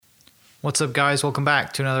What's up, guys? Welcome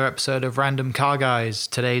back to another episode of Random Car Guys.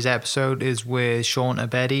 Today's episode is with Sean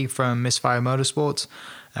Abedi from Misfire Motorsports.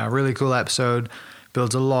 A really cool episode.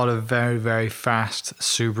 Builds a lot of very, very fast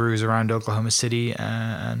Subarus around Oklahoma City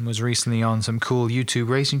and was recently on some cool YouTube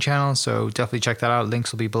racing channels. So definitely check that out.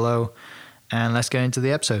 Links will be below. And let's get into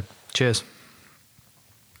the episode. Cheers.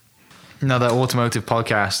 Another automotive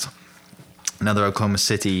podcast. Another Oklahoma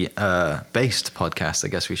City based podcast. I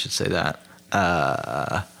guess we should say that.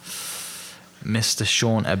 Mr.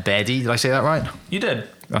 Sean Abedi. Did I say that right? You did.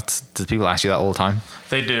 Do people ask you that all the time?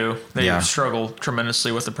 They do. They struggle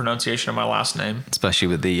tremendously with the pronunciation of my last name. Especially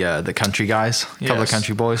with the country guys. A couple of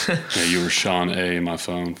country boys. Yeah, you were Sean A. in my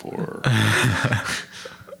phone for...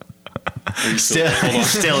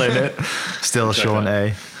 still in it. Still Check Sean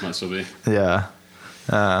that. A. Might still be. Yeah.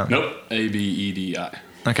 Nope. A-B-E-D-I.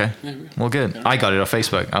 Okay. Well, good. I got it off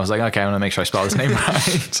Facebook. I was like, okay, I want to make sure I spell his name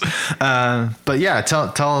right. But yeah,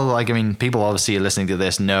 tell like, I mean, people obviously listening to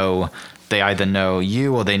this they either know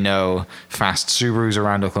you or they know fast Subarus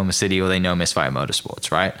around Oklahoma City or they know Misfire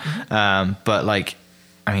Motorsports, right? Mm-hmm. But like,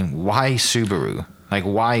 I mean, why Subaru? Like,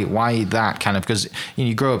 why that kind of, because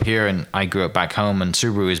you grow up here and I grew up back home and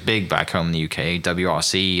Subaru is big back home in the UK,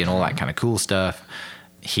 WRC and all that kind of cool stuff.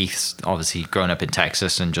 Heath's obviously grown up in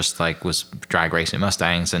Texas and just like was drag racing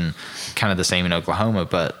Mustangs and kind of the same in Oklahoma,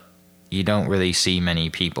 but you don't really see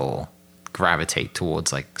many people gravitate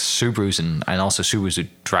towards like Subarus and also Subarus who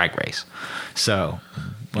drag race. So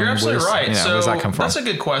you're absolutely right. Yeah, so where's that come from? That's a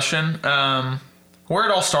good question. Where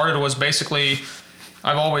it all started was basically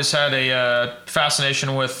I've always had a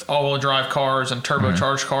fascination with all-wheel drive cars and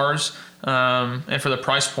turbocharged cars. And for the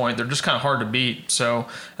price point, they're just kind of hard to beat. So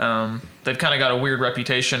they've kind of got a weird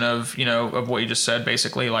reputation of what you just said,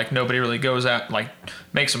 basically. Like nobody really goes at, like,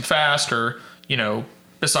 makes them fast or,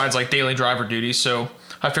 besides like daily driver duties. So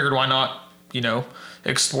I figured why not,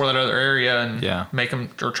 explore that other area and make them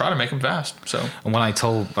or try to make them fast. So and when I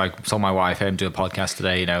told my wife, hey, I'm doing a podcast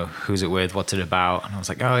today, who's it with, what's it about? And I was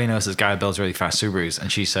like, oh, it's this guy who builds really fast Subarus.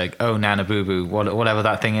 And she's like, oh, Nana Boo Boo, whatever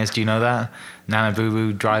that thing is. Do you know that? Nana Boo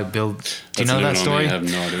Boo build. Do you know that story? I have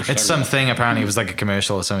no idea. It's something, apparently it was like a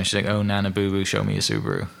commercial or something. She's like, oh, Nana Boo Boo, show me a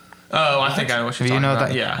Subaru. Oh, I think I know what you're talking about.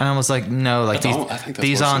 That? Yeah. And I was like, no, like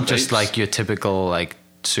these aren't just vapes. like your typical like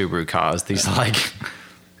Subaru cars. These are like...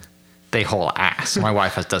 They haul ass. My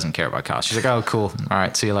wife doesn't care about cars. She's like, oh, cool. All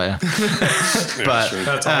right, see you later. But sure.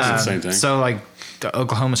 That's awesome. Same thing. So, like,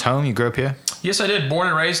 Oklahoma's home. You grew up here? Yes, I did. Born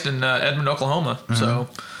and raised in Edmond, Oklahoma. Mm-hmm. So,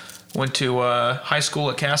 went to high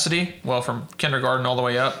school at Cassidy. Well, from kindergarten all the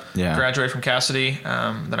way up. Yeah. Graduated from Cassidy.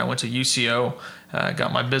 Then I went to UCO.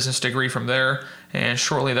 Got my business degree from there. And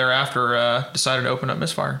shortly thereafter, decided to open up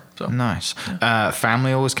Misfire. So nice.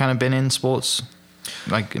 Family always kind of been in sports?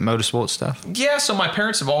 Like motorsport stuff? Yeah, so my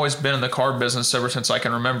parents have always been in the car business ever since I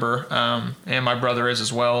can remember, and my brother is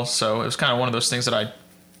as well. So it was kind of one of those things that I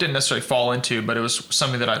didn't necessarily fall into, but it was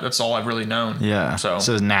something that's all I've really known. Yeah. So it's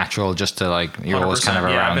natural just to like you're always kind of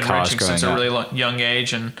around I've been cars racing growing since up. a really young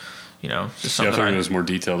age, and just something. I think there was more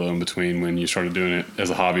detail though in between when you started doing it as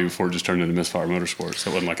a hobby before it just turned into Misfire Motorsports.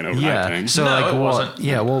 So it wasn't like an overnight thing. So No, like it what? wasn't.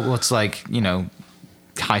 Yeah. Well, what's like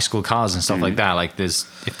high school cars and stuff like that. Like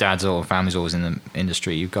if dad's or family's always in the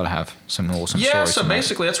industry, you've got to have some awesome stories. Yeah, so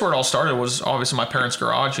basically that's where it all started, was obviously my parents'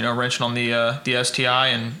 garage, wrenching on the STI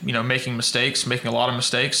and, making a lot of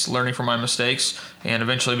mistakes, learning from my mistakes, and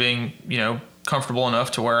eventually being, comfortable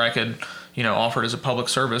enough to where I could, offer it as a public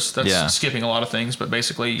service. That's skipping a lot of things, but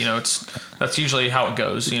basically, that's usually how it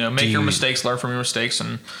goes. Make your mistakes, learn from your mistakes,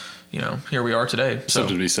 and here we are today.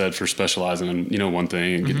 Something to be said for specializing in, one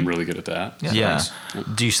thing and getting really good at that. Yeah.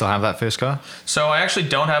 Do you still have that first car? So I actually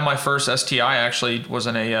don't have my first STI. I actually was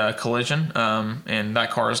in a collision, and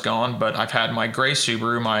that car is gone. But I've had my gray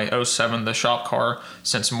Subaru, my 07, the shop car,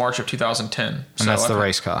 since March of 2010. And that's the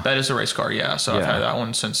race car? That is the race car, yeah. So I've had that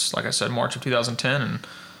one since, like I said, March of 2010, and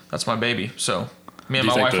that's my baby. So me and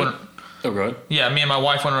my wife went... Oh, go ahead. Yeah, me and my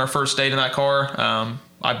wife went on our first date in that car.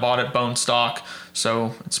 I bought it bone stock,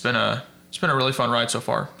 so it's been a really fun ride so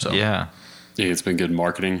far. So yeah, it's been good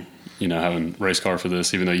marketing. Having race car for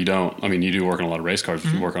this, even though you don't. I mean, you do work on a lot of race cars,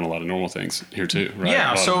 but you work on a lot of normal things here too, right?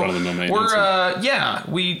 Yeah, so we're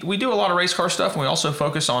we do a lot of race car stuff, and we also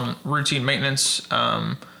focus on routine maintenance,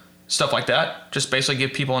 stuff like that. Just basically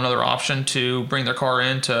give people another option to bring their car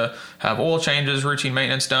in to have oil changes, routine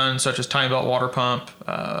maintenance done, such as timing belt, water pump,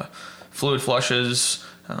 fluid flushes.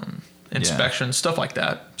 Inspections, stuff like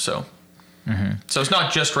that. So, so it's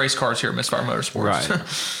not just race cars here at Misfire Motorsports.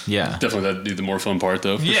 Right. Yeah. Definitely that'd be the more fun part,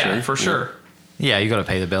 though. For sure. Yeah, you got to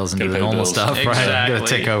pay the bills and do the normal stuff, right? Exactly. You got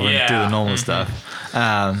to take over and do the normal stuff.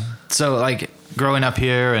 So, like, growing up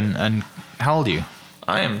here and how old are you?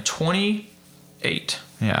 I am 28.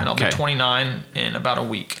 Yeah, And I'll okay. be 29 in about a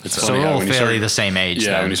week. It's So funny we're how all when you fairly start- the same age.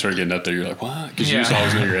 Yeah, then. when you start getting up there, you're like, what? Because you Yeah. used to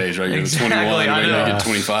always know your age, right? You're Exactly, 21, I and then know. you get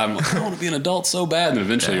 25. I'm like, I want to be an adult so bad. And then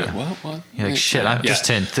eventually you're like, what? You're like, shit, I've just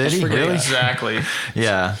turned 30, Let's forget really? that. Exactly.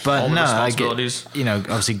 Yeah, but All the no, I responsibilities. get,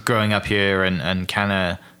 obviously growing up here and kind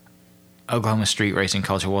of Oklahoma street racing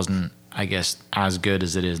culture wasn't, I guess, as good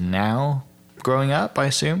as it is now growing up, I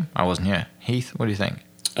assume. I wasn't here. Heath, what do you think?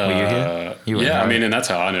 Were you here? You were Yeah, here. I mean, and that's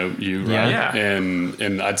how I know you, right? Yeah.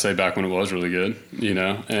 And I'd say back when it was really good,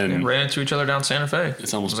 and Ran into each other down Santa Fe.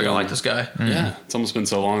 It's almost I was like, I been- like this guy. yeah, it's almost been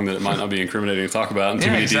so long that it might not be incriminating to talk about in too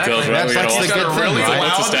Yeah, many exactly. details, right? That's watch the good that. thing, really right?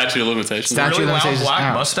 What's the loud- statute of limitations? Statute Really of loud limitations black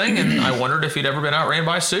out. Mustang, and I wondered if he'd ever been outran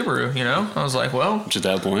by a Subaru. I was like, well, Which at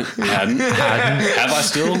that point, hadn't. Have I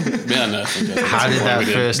still? Yeah, no. How did that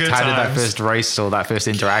first? Good How did that times. first race or that first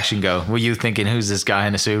interaction go? Were you thinking, "Who's this guy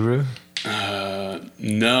in a Subaru"?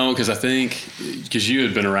 No, because I think because you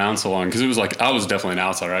had been around so long, because it was like I was definitely an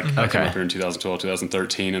outsider. I came Okay. up here in 2012,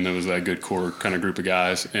 2013, and there was that good core kind of group of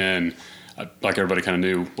guys, and like everybody kind of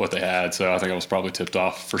knew what they had. So I think I was probably tipped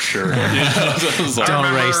off for sure. So it was like, Don't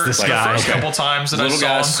remember race this the guy. first couple times that little I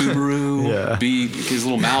guy saw him. Subaru, Yeah. be his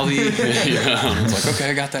little mouthy. I was like, okay,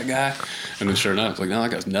 I got that guy, and then sure enough, it's like, no, that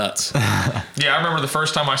guy's nuts. Yeah, I remember the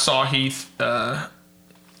first time I saw Heath.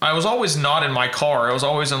 I was always not in my car. I was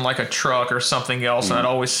always in like a truck or something else, and I'd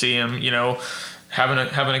always see him, having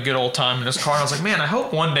a good old time in his car. And I was like, man, I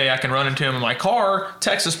hope one day I can run into him in my car.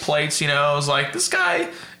 Texas plates, I was like, this guy,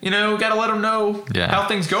 got to let him know Yeah. how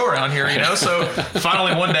things go around here, So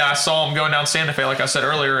finally one day I saw him going down Santa Fe, like I said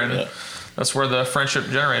earlier, and that's where the friendship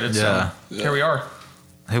generated. Yeah. So here we are.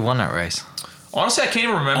 Who won that race? Honestly, I can't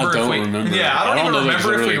even remember I don't if we. remember. Yeah, I don't even know that it was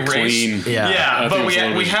remember if we really raced. clean. Yeah. I Yeah, think but it was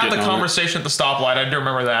literally we just had the getting on it. conversation at the stoplight. I do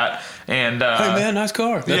remember that. And Hey man, nice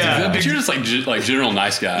car. That's Yeah. but you're just like general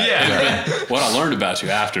nice guy. Yeah. And what I learned about you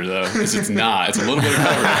after though is it's not. It's a little bit of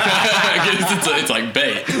cover. it's like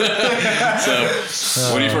bait.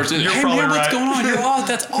 So when you first did, You're hey probably man, what's right. going on?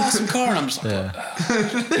 That's awesome car. And I'm just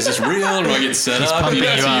like, is this real? Or am I getting set up? pumping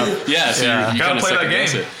you so up. Yeah, so Yeah. you Gotta kind of play that second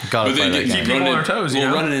guess game. it. Gotta But play then that you game. keep Keep people running on their toes,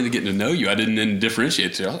 running into getting to know you. I didn't then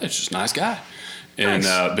differentiate. So it's just a nice guy. And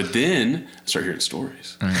Nice. but then I started hearing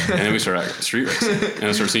stories, and then we started street racing, and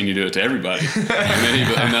I started seeing you do it to everybody. And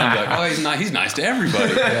then I'm like, oh, he's nice to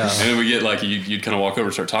everybody. And then we get like you'd kind of walk over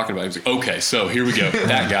and start talking about it. He's like, okay, so here we go,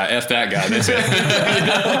 that guy, f that guy, that's it.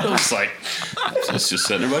 It's like it's just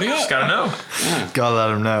setting everybody up. gotta know. Gotta let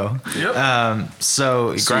him know. Yep.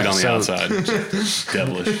 So, Sweet on the so outside,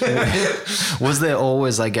 devilish. was there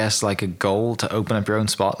always, I guess, like a goal to open up your own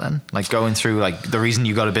spot then? Like going through like the reason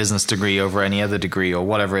you got a business degree over any other degree or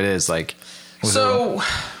whatever it is, like was So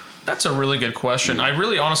that's a really good question. I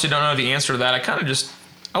really honestly don't know the answer to that.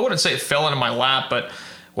 I wouldn't say it fell into my lap, but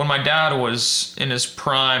when my dad was in his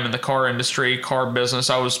prime in the car industry, car business,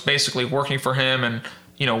 I was basically working for him and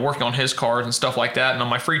working on his cars and stuff like that. And on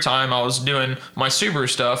my free time, I was doing my Subaru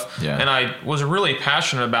stuff, Yeah. and I was really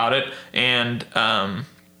passionate about it. And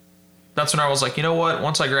that's when I was like, you know what?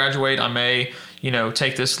 Once I graduate, I may,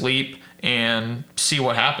 take this leap and see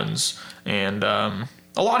what happens. And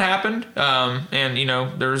a lot happened,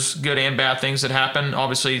 and there's good and bad things that happen.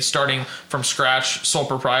 Obviously, starting from scratch, sole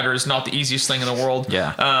proprietor is not the easiest thing in the world.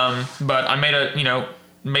 Yeah. But I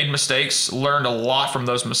made mistakes, learned a lot from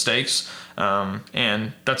those mistakes,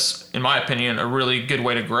 and that's, in my opinion, a really good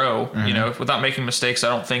way to grow. Without making mistakes, I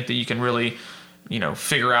don't think that you can really,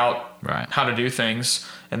 figure out Right. how to do things.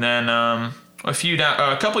 And then a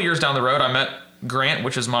couple years down the road, I met Grant,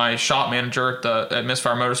 which is my shop manager at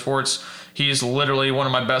Misfire Motorsports. He's literally one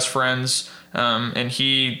of my best friends, and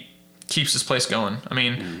he keeps this place going. I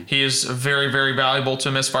mean, he is very, very valuable to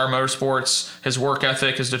Misfire Motorsports. His work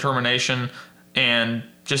ethic, his determination, and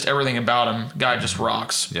just everything about him. Guy just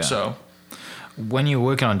rocks. Yeah. So when you were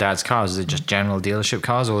working on Dad's cars, is it just general dealership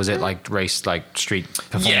cars or was it like race, like street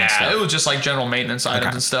performance yeah, stuff? it was just like general maintenance items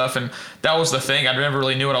Okay. and stuff. And that was the thing. I never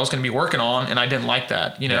really knew what I was going to be working on, and I didn't like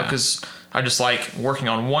that, Yeah. because I just like working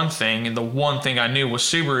on one thing, and the one thing I knew was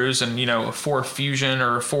Subarus and, a Ford Fusion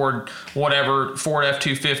or a Ford whatever, Ford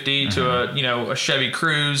F-250 to a Chevy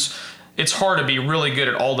Cruze. It's hard to be really good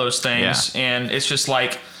at all those things. Yeah. And it's just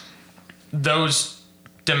like those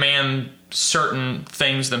demand certain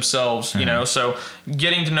things themselves, so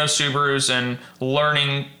getting to know Subarus and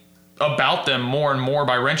learning about them more and more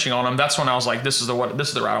by wrenching on them, that's when I was like, this is the route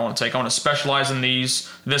I want to take. I want to specialize in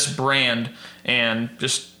this brand and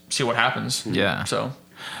just see what happens. Yeah. So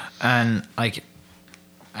And like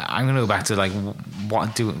I'm gonna go back to like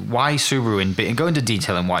why Subaru and go into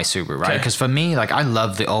detail on why Subaru, right? Because for me, like I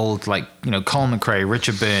love the old like Colin McRae,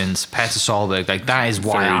 Richard Burns, Peter Solberg. Like that is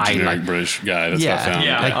why Very I generic like British guy. That's what I found.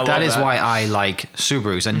 Yeah. like I that love is that. why I like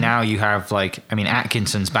Subarus. And now you have like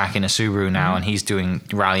Atkinson's back in a Subaru now, and he's doing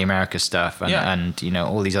Rally America stuff, and and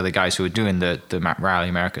all these other guys who are doing the Rally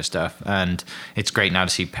America stuff, and it's great now to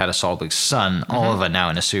see Peter Solberg's son Oliver now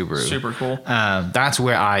in a Subaru. Super cool. That's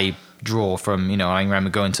where I draw from. I remember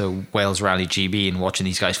going to Wales Rally GB and watching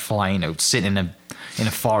these guys fly, sitting in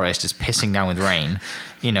a forest, just pissing down with rain,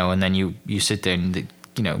 and then you sit there and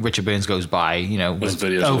Richard Burns goes by, Those with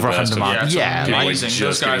videos over are the best 100 miles. Yeah, Yeah, amazing. Just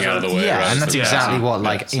Those guys getting out of the way. yeah, right? and that's So, exactly what,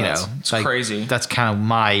 it's like, crazy. That's kind of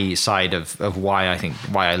my side of why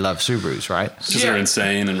I love Subarus, right? Because they're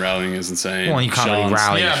insane and rallying is insane. Well, you can't really Sean's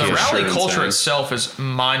rally. Yeah, the Yeah, rally sure culture insane. itself is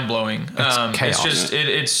mind blowing. chaos. It's just it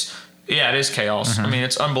is chaos. I mean,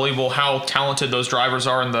 it's unbelievable how talented those drivers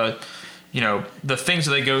are and the things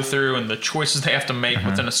that they go through and the choices they have to make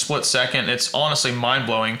within a split second. It's honestly mind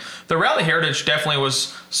blowing. The Rally Heritage definitely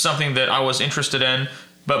was something that I was interested in,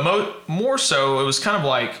 but more so it was kind of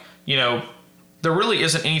like there really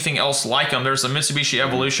isn't anything else like them. There's the Mitsubishi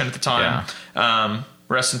Evolution at the time.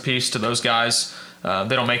 Rest in peace to those guys.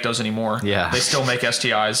 They don't make those anymore. Yeah. They still make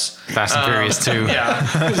STIs. Fast and Furious too. Yeah.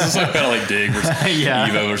 This is like kind of like Dig versus Yeah.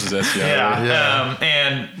 Evo versus STI. Yeah.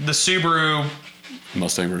 And the Subaru.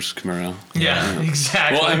 Mustang versus Camaro. Yeah,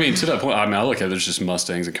 exactly. Well, I mean, to that point, I look at it, there's just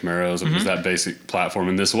Mustangs and Camaros. It was that basic platform,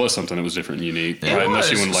 and this was something that was different and unique, right? Unless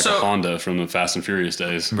you was. went like So- a Honda from the Fast and Furious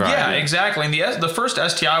days. Right. Yeah, exactly. And the first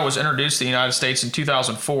STI was introduced to the United States in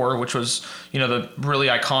 2004, which was, the really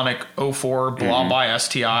iconic 04 Blah by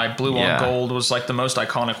STI. Blue Yeah. on gold was like the most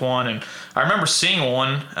iconic one. And I remember seeing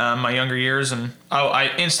one in my younger years, and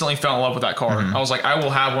I instantly fell in love with that car. I was like, I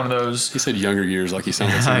will have one of those. He said younger years, like he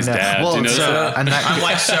sounds like I someone's know. dad. Well, Do you know so- that? and that I'm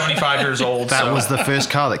like 75 years old. that so. was the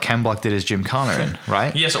first car that Ken Block did his Gymkhana in,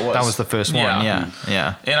 right? Yes, it was. That was the first one. Yeah.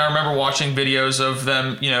 Yeah. And I remember watching videos of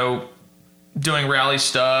them, doing rally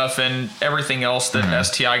stuff and everything else that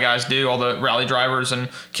STI guys do, all the rally drivers and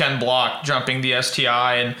Ken Block jumping the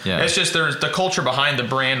STI. And it's just the culture behind the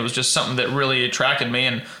brand was just something that really attracted me,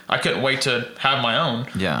 and I couldn't wait to have my own.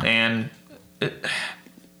 Yeah. And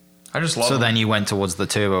I just love So them. then you went towards the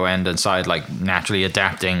turbo end and started like naturally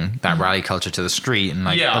adapting that rally culture to the street, and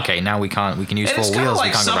like, Yeah. okay, now we can use And four it's kind of wheels. like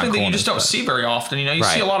we can't go something around that you corners, just don't but- see very often. You Right.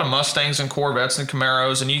 see a lot of Mustangs and Corvettes and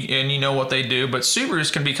Camaros, and you know what they do. But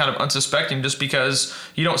Subarus can be kind of unsuspecting just because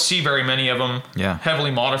you don't see very many of them Yeah.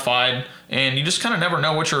 heavily modified, and you just kind of never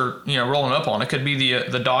know what you're rolling up on. It could be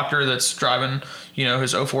the doctor that's driving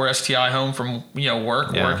his 04 STI home from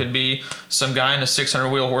work, Yeah. or it could be some guy in a 600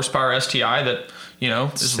 wheel horsepower STI that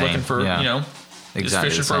is Same, looking for yeah. is Exactly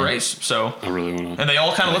fishing the for a same. race. So. I really want to. And they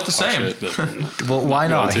all kind of look the same. Well, why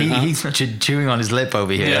not? Going to, huh? He's chewing on his lip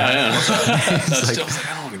over here. Yeah. I like- was like,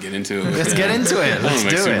 I don't want to get into it. Let's get into it. I Let's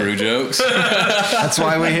want to make do Subaru it. jokes. That's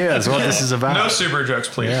why we're here. That's what this is about. No Subaru jokes,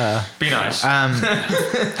 please. Yeah. Be nice. And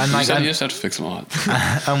You like, said you and, just have to fix them on.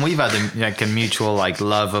 and we've had a mutual like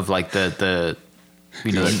love of like the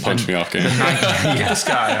Like, punch me off game. This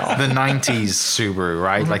guy. the 90s Subaru,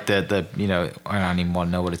 right? Like the I don't even want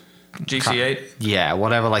to know what it's GC8. yeah,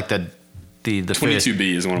 whatever, like the first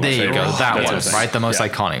 22B is one of my there you favorites. go, that That's one, what I right? The most Yeah.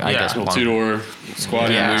 iconic, I Yeah. guess. Little one. two-door,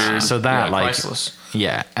 squatty Yeah, weird. so that Yeah, like priceless.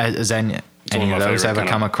 yeah, has any one of of my those favorite ever kind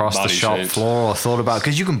come of across the body shop shapes. floor or thought about?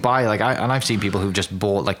 Because you can buy like I've seen people who've just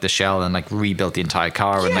bought like the shell and like rebuilt the entire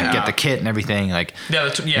car and like Yeah. get the kit and everything. Like Yeah,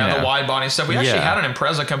 the wide body stuff. We actually Yeah. had an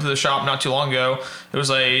Impreza come to the shop not too long ago. It was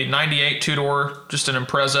a 98 two-door, just an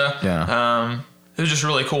Impreza. Yeah. It was just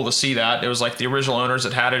really cool to see that. It was like the original owners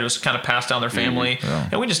that had it. It was kind of passed down their family. Yeah.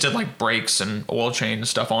 And we just did like brakes and oil change and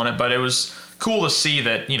stuff on it. But it was cool to see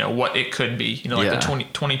that, what it could be. Like Yeah. the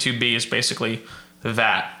 22B is basically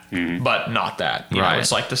that, but not that. Right.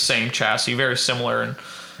 It's like the same chassis, very similar. And,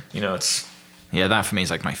 it's... yeah, that for me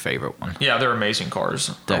is like my favorite one. Yeah, they're amazing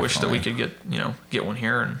cars. I wish that we Definitely. could get one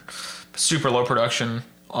here, and super low production,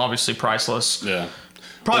 obviously priceless. Yeah.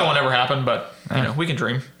 Probably won't ever happen, but we can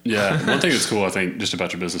dream. Yeah. One thing that's cool, I think, just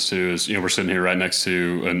about your business too, is we're sitting here right next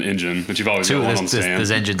to an engine, which you've always got one on the stand.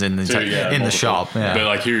 There's engines in the in the multiple. shop. Yeah. But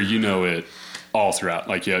like here, it all throughout.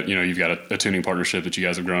 Like you've got a tuning partnership that you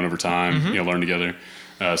guys have grown over time. Learn together.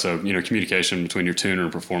 So communication between your tuner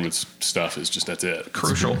and performance stuff is just that's it.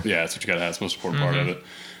 Crucial. Yeah, that's what you got to have. It's the most important part of it.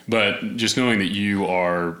 But just knowing that you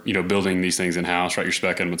are building these things in house, right? You're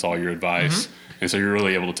speccing them. It's all your advice, and so you're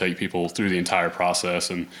really able to take people through the entire process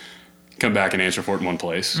and come back and answer for it in one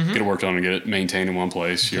place. Get it worked on and get it maintained in one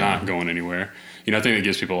place. You're not going anywhere. I think it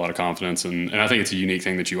gives people a lot of confidence, and I think it's a unique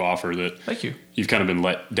thing that you offer that Thank you. you've kind of been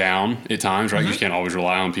let down at times, right? You just can't always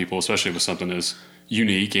rely on people, especially with something as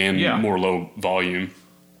unique and more low volume.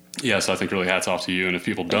 Yeah, so I think really hats off to you. And if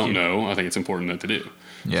people don't know, I think it's important that they do.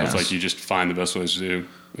 Yeah. So it's like you just find the best ways to do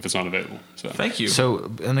if it's not available. So Thank you.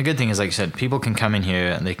 So, and the good thing is, like you said, people can come in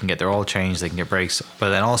here and they can get their oil changed, they can get brakes, but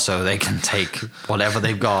then also they can take whatever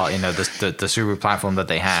they've got, the Subaru platform that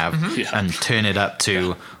they have, and turn it up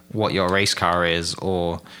to what your race car is.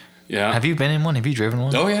 Or have you been in one? Have you driven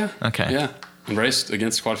one? Oh yeah. Okay. Yeah. And raced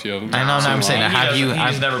against quite a few of them. I know. I'm saying, have you?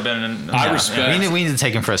 He's never been in. I respect. We need to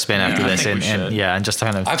take him for a spin after this, and just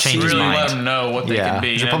kind of change his really mind. let him know what they can be.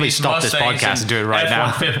 You should probably stop this podcast and do it right now.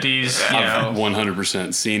 F-150s, I've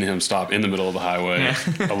 100% seen him stop in the middle of the highway,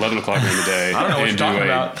 11 o'clock in the day, I don't know what and you're do talking a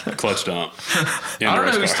about. clutch dump. I don't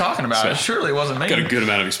know who he's talking about. It surely wasn't me. Got a good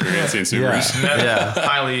amount of experience in Subarus.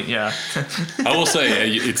 Highly, I will say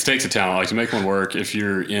it takes a talent. Like to make one work, if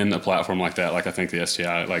you're in a platform like that, like I think the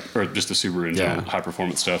STI, or just the Subaru in general, high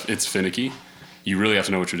performance stuff, it's finicky. You really have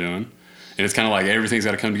to know what you're doing. And it's kind of like everything's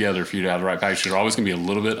got to come together for you to have the right package. You're always going to be a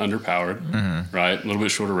little bit underpowered, right? A little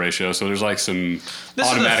bit shorter ratio. So there's like some automatic This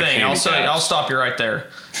is the thing. I'll stop you right there.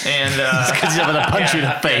 And because he's going to punch you in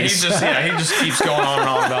the face. He just keeps going on and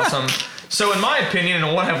on about something. So in my opinion,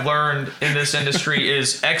 and what I've learned in this industry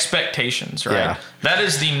is expectations, right? Yeah. That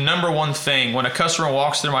is the number one thing. When a customer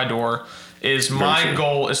walks through my door, my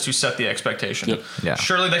goal is to set the expectation. Yep. Yeah.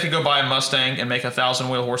 Surely they could go buy a Mustang and make 1,000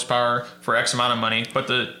 wheel horsepower for X amount of money, but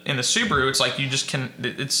in the Subaru, it's like you just can.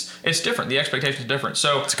 It's different. The expectation is different.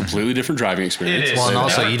 So it's a completely different driving experience. It is. Well, and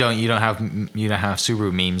also you don't have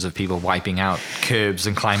Subaru memes of people wiping out curbs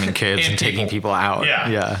and climbing curbs and taking people out.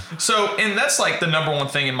 Yeah. So, and that's like the number one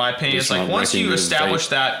thing in my opinion. It's like once you establish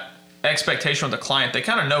that expectation with the client, they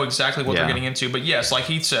kind of know exactly what they're getting into. But yes, like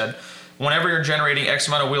Heath said, whenever you're generating X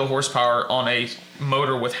amount of wheel horsepower on a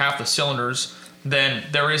motor with half the cylinders, then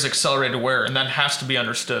there is accelerated wear, and that has to be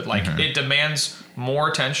understood. Like it demands more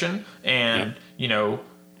attention and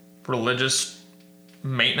religious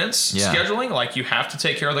maintenance scheduling. Like you have to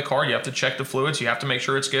take care of the car, you have to check the fluids, you have to make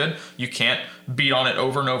sure it's good. You can't beat on it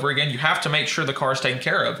over and over again. You have to make sure the car is taken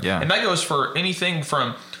care of. And that goes for anything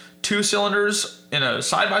from 2 cylinders in a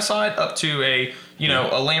side by side up to a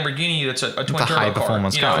Lamborghini that's a twin turbo high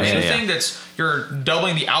performance car. Anything that's you're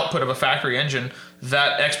doubling the output of a factory engine,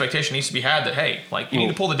 that expectation needs to be had that you need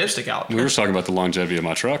to pull the dipstick out. We were talking about the longevity of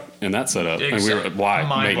my truck and that setup, and we were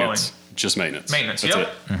maintenance, just maintenance. Maintenance. That's Yep.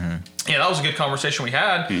 it. Yeah, that was a good conversation we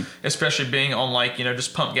had, especially being on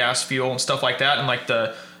just pump gas fuel and stuff like that, and like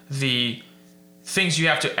the things you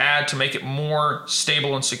have to add to make it more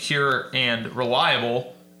stable and secure and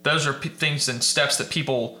reliable. Those are things and steps that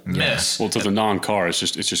people miss. Well, to the non-car, it's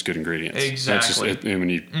just good ingredients. Exactly. It's just,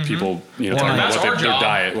 when people talk about what their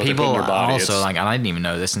diet, what people they put in their body. Also, and I didn't even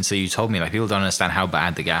know this until you told me. Like people don't understand how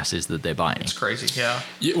bad the gas is that they're buying. It's crazy. Yeah.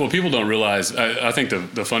 Well, people don't realize. I think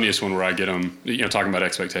the funniest one where I get them, talking about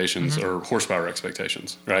expectations or horsepower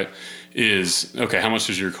expectations, right? Is okay. How much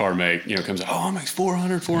does your car make? Comes out. Oh, it makes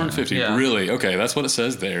 400, 450. Yeah. Really? Okay, that's what it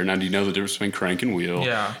says there. Now, do you know the difference between crank and wheel?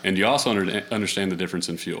 Yeah. And do you also understand the difference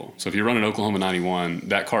in fuel? So if you run an Oklahoma 91,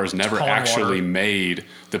 that car has never actually made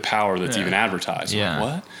the power that's even advertised. Yeah.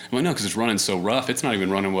 Like, what? Well, no, because it's running so rough. It's not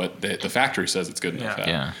even running what the factory says it's good enough at.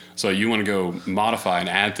 Yeah. So you want to go modify and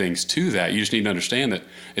add things to that. You just need to understand that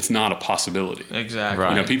it's not a possibility. Exactly.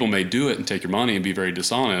 Right. People may do it and take your money and be very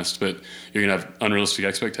dishonest, but you're going to have unrealistic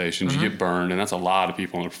expectations. You get burned, and that's a lot of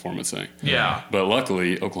people on a performance thing. Yeah. But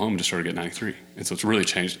luckily, Oklahoma just started getting 93. And so it's really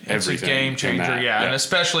changed everything. It's a game changer, and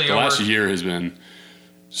especially the last year has been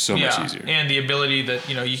so much easier. And the ability that,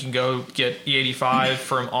 you can go get E85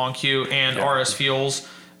 from OnQ and RS Fuels.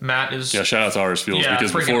 Matt is... Yeah, shout out to RS Fuels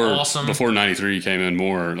because awesome. before 93 came in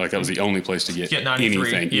more, that was the only place to get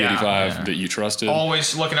anything. E85 that you trusted.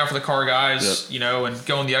 Always looking out for the car guys, and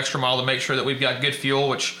going the extra mile to make sure that we've got good fuel,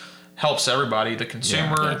 which helps everybody, the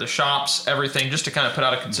consumer, the shops, everything, just to kind of put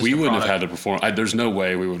out a consistent We wouldn't product. have had the performance. There's no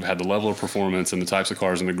way we would have had the level of performance and the types of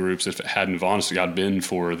cars in the groups if it hadn't, honestly, God, been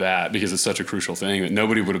for that, because it's such a crucial thing that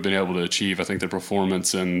nobody would have been able to achieve, I think, the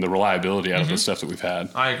performance and the reliability out of the stuff that we've had.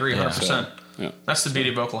 I agree 100%. Yeah. That's the beauty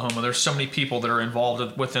of Oklahoma. There's so many people that are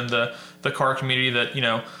involved within the car community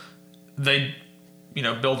that, they,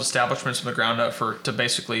 build establishments from the ground up to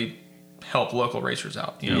basically help local racers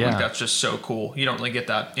out. That's just so cool. You don't really get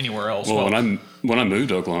that anywhere else. Well, when I moved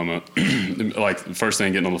to Oklahoma, the first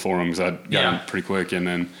thing getting on the forums, I got in pretty quick, and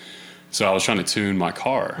then so I was trying to tune my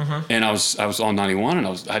car, and I was on 91,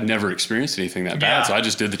 and I'd never experienced anything that bad, so I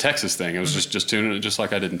just did the Texas thing. I was just tuning it just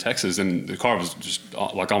like I did in Texas, and the car was just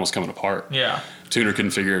almost coming apart. Yeah, tuner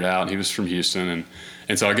couldn't figure it out. He was from Houston,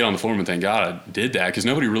 And so I get on the forum and thank God I did that because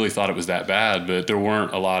nobody really thought it was that bad, but there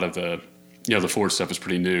weren't a lot of the Ford stuff was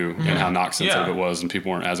pretty new and how knock sensitive it was, and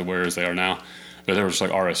people weren't as aware as they are now. But there was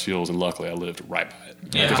just like RS Fuels, and luckily I lived right by it.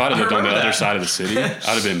 Yeah. Like if I'd have lived on the other side of the city, I'd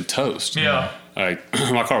have been toast. Yeah. Like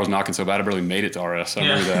my car was knocking so bad I barely made it to RS. I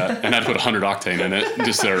remember that, and I'd put 100 octane in it,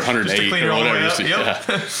 just or 108 clean or it all the way whatever. up. Yep. Yeah.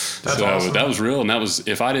 That's awesome. That was real, and that was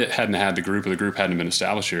if I hadn't had the group or the group hadn't been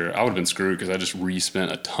established here, I would have been screwed because I just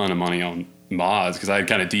re-spent a ton of money on mods because I had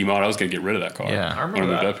kind of demodded. I was going to get rid of that car. Yeah. I remember when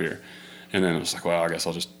I moved that. up here, and then I was like, well, I guess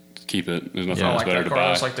I'll just keep it. There's nothing I else like better that to car. buy.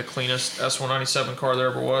 That was like the cleanest S197 car there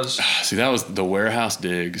ever was. See, that was the warehouse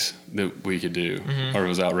digs that we could do, or it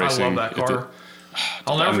was out I racing. love that car.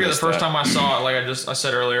 I'll never forget the first time I saw it. Like I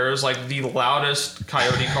said earlier, it was like the loudest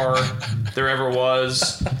Coyote car there ever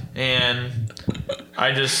was, and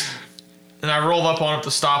I rolled up on it at the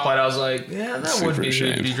stoplight. I was like, yeah, that Super wouldn't be good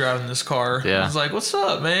to ashamed. be driving this car. Yeah. I was like, what's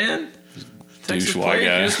up, man? Texas white plate,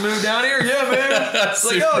 guy. you just moved down here? Yeah, man. It's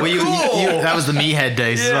like, oh, cool. That was the meathead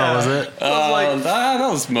days as well, was it? that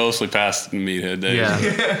was mostly past the meathead days. Yeah.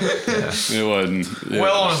 It wasn't.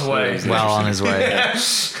 Well on his way. Well on his way. I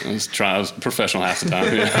was professional half the time.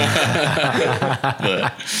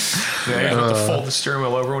 But Yeah, you have to fold the steering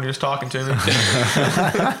wheel over when he was talking to me.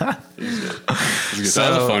 that was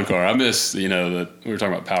a fun car. I miss, that we were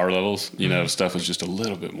talking about power levels. Stuff was just a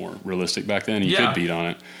little bit more realistic back then. You could beat on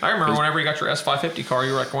it. I remember whenever you got your S550 car,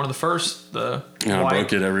 you were like one of the first. I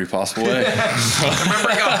broke it every possible way. I remember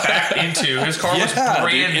I got backed into. His car was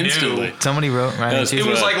brand instantly. new. Somebody wrote right Yes. It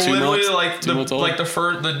was like 2 literally months- like 2 months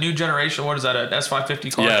old? the new generation. What is that? An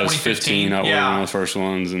S550 car? Yeah, it was 2015. 15. I ordered one of the first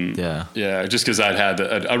ones, and just because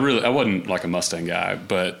I wasn't like a Mustang guy,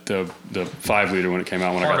 but the 5-liter when it came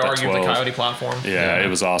out when Hard I to got that argue 12, the Coyote platform. yeah, it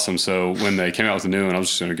was awesome. So when they came out with the new one, I was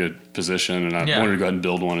just in a good position, and I wanted to go ahead and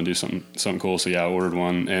build one and do something cool. So I ordered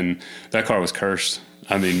one, and that car was cursed.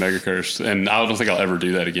 I mean, mega cursed. And I don't think I'll ever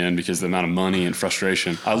do that again because the amount of money and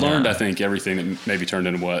frustration. I learned, I think, everything that maybe turned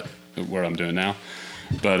into what I'm doing now.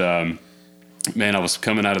 But, man, I was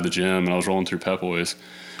coming out of the gym and I was rolling through Pep Boys.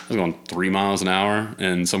 I was going 3 miles an hour,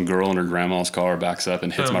 and some girl in her grandma's car backs up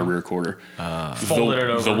and hits my rear quarter. Folded it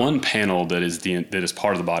over. The one panel that is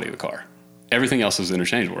part of the body of the car. Everything else is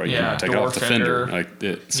interchangeable, right? Yeah, you take it door, off the fender. fender.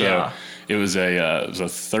 It was a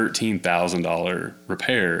 $13,000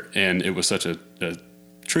 repair, and it was such a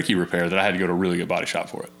tricky repair that I had to go to a really good body shop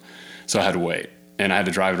for it. So I had to wait, and I had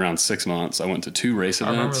to drive it around 6 months. I went to 2 race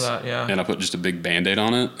events. I remember that, yeah. And I put just a big Band-Aid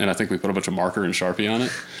on it, and I think we put a bunch of marker and Sharpie on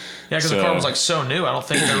it. Yeah, because the car was like so new. I don't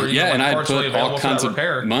think there were even and I parts put really available all for kinds that of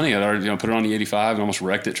repair. money. I'd already put it on the 85 and almost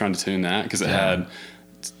wrecked it trying to tune that because it had.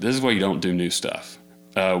 This is why you don't do new stuff.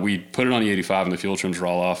 We put it on the 85 and the fuel trims were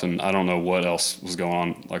all off, and I don't know what else was going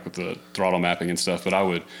on, like with the throttle mapping and stuff. But I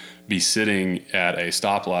would be sitting at a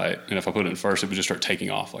stoplight, and if I put it in first, it would just start taking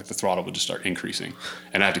off. Like the throttle would just start increasing,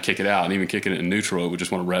 and I have to kick it out. And even kicking it in neutral, it would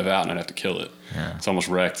just want to rev out, and I'd have to kill it. Yeah. It's almost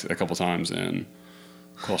wrecked a couple times in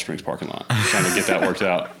Coral Springs parking lot, trying to get that worked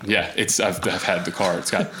out. Yeah, I've had the car.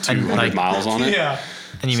 It's got 200 miles on it. Yeah.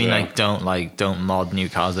 And you mean So- don't mod new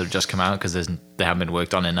cars that have just come out because they haven't been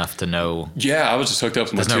worked on enough to know? Yeah, I was just hooked up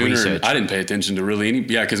with my There's no tuner. research. And I didn't pay attention to really any.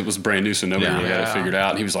 Yeah, because it was brand new, so nobody really had it Yeah. figured out.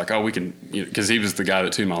 And he was like, "Oh, we can," because he was the guy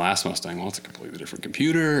that tuned my last Mustang. Well, it's a completely different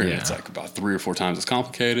computer, and Yeah. it's like about 3 or 4 times as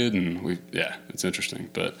complicated. And it's interesting.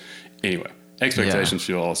 But anyway, expectations,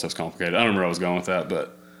 fuel, all that stuff's complicated. I don't remember where I was going with that,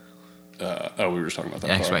 but we were just talking about that.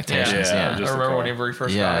 car. Expectations, yeah. I just the remember car. whenever he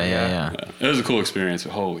first Yeah, got it. yeah. It was a cool experience,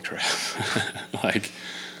 but holy crap! Like,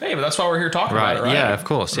 Hey, but that's why we're here talking Right, about it, right? yeah, of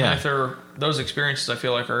course, I mean, yeah. if there those experiences, I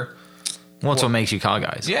feel like are. What's what makes you car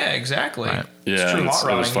guys? Yeah, exactly. Right. It's yeah, true it was hot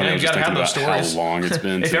rodding. funny. I You was got just to have thinking those about stories. how long it's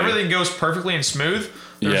been. If everything goes perfectly and smooth,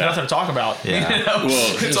 there's Yeah. nothing to talk about. Yeah. You know?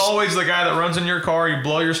 Well, it's it's- always the guy that runs in your car, you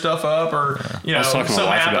blow your stuff up, or I was talking to my something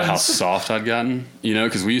wife happens. about how soft I'd gotten,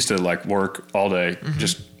 because we used to like work all day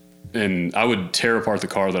and I would tear apart the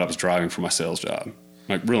car that I was driving for my sales job.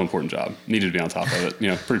 Like real important job. Needed to be on top of it,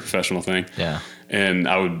 pretty professional thing. Yeah. And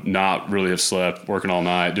I would not really have slept, working all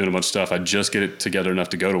night, doing a bunch of stuff. I'd just get it together enough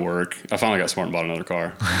to go to work. I finally got smart and bought another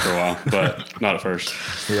car for a while, but not at first.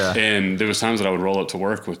 Yeah. And there was times that I would roll up to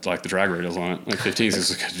work with like the drag radials on it, like 15s. It's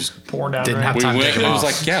like just pouring down Didn't rain. have we time to went. take It them was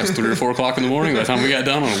off. like it was 3 or 4 o'clock in the morning by the time we got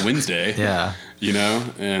done on a Wednesday. Yeah.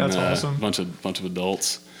 And That's awesome. bunch of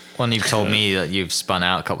adults. Well, and you've told me that you've spun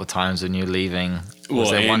out a couple of times when you're leaving. Was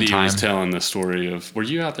Well, there one Andy time? was telling the story of, were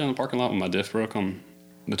you out there in the parking lot when my diff broke on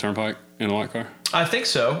the turnpike in the white car? I think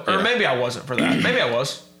so. Or Yeah. maybe I wasn't for that. Maybe I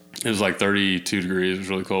was. It was like 32 degrees. It was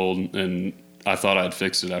really cold. And I thought I'd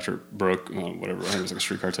fixed it after it broke, whatever. I think it was like a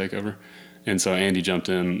streetcar takeover. And so Andy jumped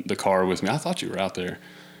in the car with me. I thought you were out there.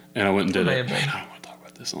 And I went and did May it. have been. Man, I don't want to talk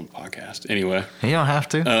about this on the podcast. Anyway, You don't have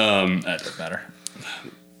to. that doesn't matter.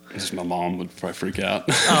 Just my mom would probably freak out.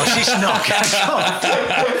 Oh, she's not.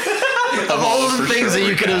 Of all the things that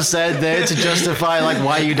you could have said there to justify like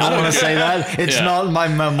why you don't want to say that, it's Yeah. not. My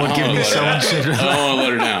mum would give me so much shit. I don't want to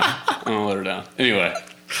let her down. I don't want to let her down. Anyway,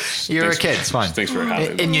 You're thanks a kid. It's fine. Thanks for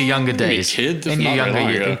having In your younger days. kid? That's In your not very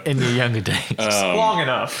younger. long ago. In your younger days. Long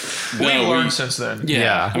enough. no, We've we- learned since then.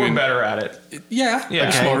 Yeah. I We're mean, better at it. Yeah, Yeah. like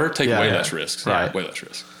Okay. smarter, take Yeah. way Yeah. less risks. Right. Way less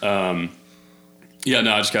risks. Yeah,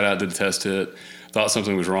 no, I just got out, did the test hit, thought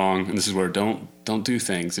something was wrong, and this is where don't do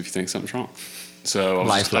things if you think something's wrong. So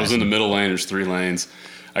I was in the middle lane. There's 3 lanes.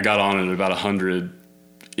 I got on at about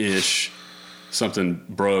 100-ish. Something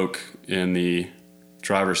broke in the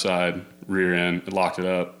driver's side rear end. It locked it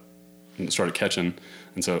up and it started catching,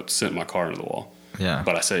 and so it sent my car into the wall. Yeah.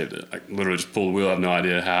 But I saved it. I literally just pulled the wheel. I have no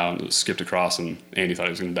idea how. And it skipped across, and Andy thought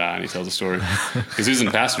he was going to die, and he tells the story. Because he was in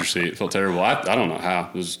the passenger seat. It felt terrible. I don't know how.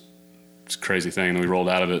 It was a crazy thing. And then we rolled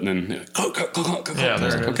out of it, and then, go. Yeah, I was there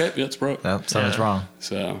like, it is. okay, yeah, it's broke. Nope, something's Yeah. wrong.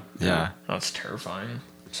 So, Yeah. That's terrifying.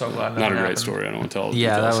 So glad Not a nothing great happened. story. I don't want to tell all the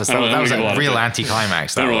Yeah, details. that was I don't that was give a lot a of real de-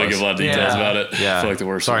 anticlimax. I That don't really was. give a lot of details Yeah. about it. Yeah. I feel like the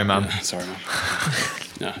worst. Sorry, Mum. Sorry, Mom.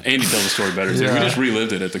 No, Andy tells the story better. Too. Yeah. We just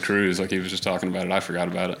relived it at the cruise. Like he was just talking about it. I forgot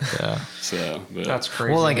about it. Yeah. So, but That's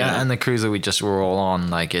crazy. Well, like, and the cruise that we just were all on,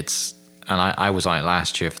 like, it's, and I was on it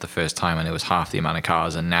last year for the first time, and it was half the amount of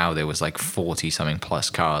cars, and now there was like 40 something plus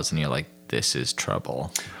cars, and you're like, this is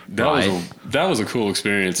trouble. that was a cool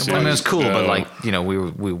experience. I mean, it was cool, but Uh, like, you know,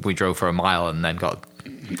 we drove for a mile and then got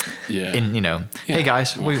yeah, in, you know, hey Yeah.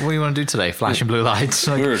 guys, what do you want to do today? Flashing blue lights.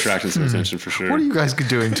 Like, we were attracting some attention for sure. what are you guys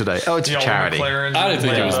doing today? Oh, it's for Y'all charity. McLarens I didn't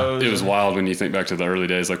think and it Lambos was and- wild when you think back to the early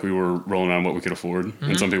days. Like we were rolling around what we could afford,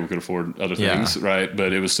 and some people could afford other Yeah. things, right?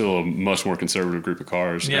 But it was still a much more conservative group of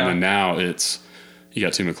cars. Yeah. And then now it's you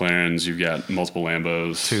got 2 McLarens, you've got multiple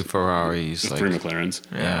Lambos, 2 Ferraris. 3 Like, McLarens.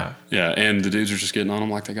 Yeah. Yeah, and the dudes are just getting on them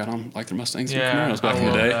like they got on like their Mustangs Yeah, and Camaros back I in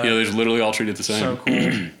the love day. that. Yeah, they're really all treated the same. So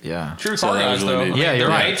cool. yeah. True So car that guys, was really though. neat. I mean, Yeah, you're they're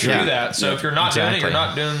right. made to Yeah. do that. So Yeah. if you're not doing it, Exactly. you're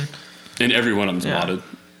not doing. And every one of them's Yeah. modded.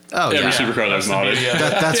 Oh, Every yeah. supercar that was That's the modded. beauty of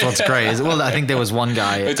it. That's what's great. Well, I think there was one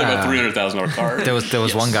guy. It's about $300,000 car. There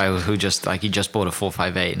was one guy who just like he just bought a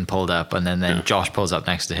 458 and pulled up, and then Josh pulls up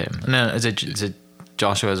next to him. No, is it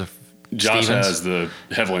Josh who has a Josh Stevens? has the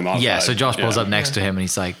heavily modified. Yeah, so Josh pulls Yeah. up next to him, and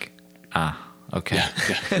he's like, okay. Yeah.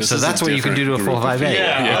 This So is a that's what you can do to a different group of 458.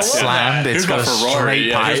 Yeah, I It's love slammed. that. It's Here's got my a Ferrari. straight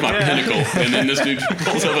Yeah, here's pipe. my Pinnacle. And then this dude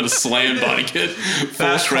pulls up in a slam body kit, full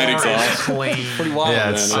That straight car is exhaust. clean. Pretty wild, Yeah,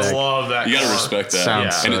 man. it's That's- I love that. you got to car. respect that.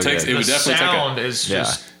 Sounds and it so takes. good. It would The definitely take a. sound is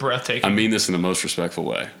just breathtaking. I mean this in the most respectful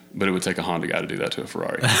way, but it would take a Honda guy to do that to a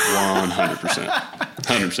Ferrari. 100%.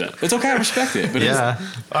 100%. It's okay. I respect it. But Yeah,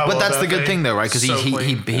 I but love that's that the good thing. thing though, right? Because So he's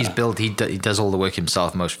clean. built he does all the work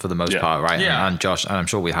himself for the most Yeah. part, right? Yeah. And Josh, and I'm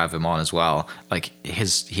sure we have him on as well. Like he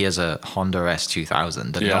has a Honda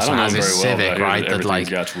S2000, and he Yeah, I also don't know has him a very well, Civic, but I hear right? that That like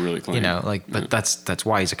everything's got really clean. you know, like but that's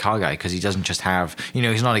why he's a car guy, because he doesn't just have, you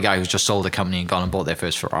know, he's not a guy who's just sold a company and gone and bought their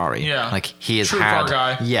first Ferrari. Yeah. like he has True had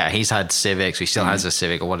car guy. yeah, he's had Civics, he still has a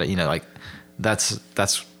Civic or what, you know, like that's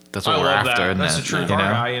what I we're love after, that. isn't That's it? a true You car know?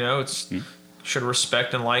 guy. You know, it's should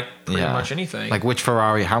respect and like pretty much anything. Like which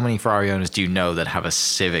Ferrari? How many Ferrari owners do you know that have a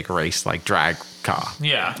Civic race like drag car?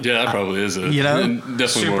 yeah. Yeah, that probably is a You know? definitely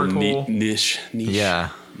Super more cool. niche. Yeah.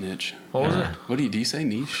 Niche. What was it? What do you say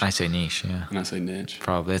niche? I say niche, yeah. And I say niche.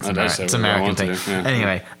 Probably it's, I just say it's whatever I American want thing. to, yeah.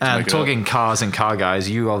 Anyway, Make it talking cars and car guys,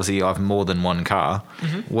 you obviously have more than one car.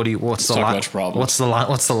 What's the talk line? about your problems.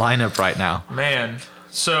 What's the lineup right now? Man.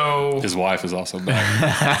 So His wife is also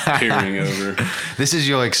back peering over. This is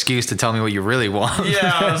your excuse to tell me what you really want.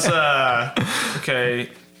 yeah, I was, okay.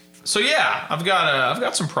 So yeah, I've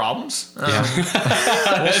got some problems. We'll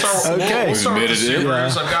start, Okay. we'll start with the Admitted it.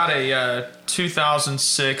 Subarus. I've got a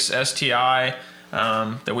 2006 STI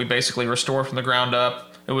that we basically restored from the ground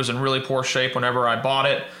up. It was in really poor shape whenever I bought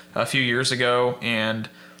it a few years ago, and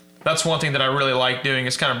that's one thing that I really like doing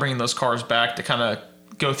is kind of bringing those cars back to kind of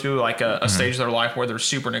go through like a stage of their life where they're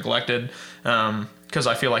super neglected, because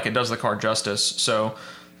I feel like it does the car justice. So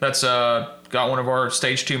that's got one of our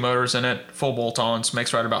stage 2 motors in it, full bolt-ons,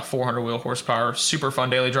 makes right about 400 wheel horsepower, super fun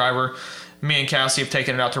daily driver. Me and Cassie have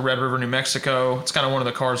taken it out to Red River, New Mexico. It's kind of one of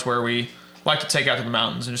the cars where we like to take out to the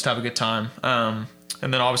mountains and just have a good time. And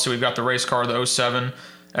then obviously we've got the race car, the 07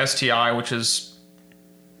 STI, which is,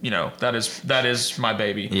 you know, that is my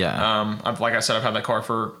baby. Yeah. Like I said, I've had that car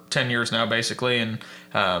for 10 years now, basically, and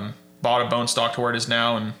bought a bone stock to where it is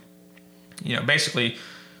now, and you know, basically,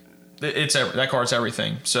 that car's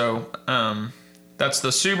everything. So that's the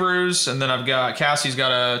Subarus, and then Cassie's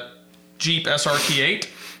got a Jeep SRT8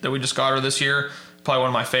 that we just got her this year. Probably one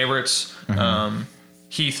of my favorites.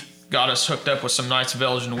 Heath got us hooked up with some nice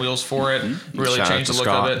Belgian wheels for it. Really Shout out changed to the look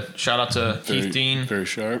Scott. of it. Shout out to Keith Dean. Very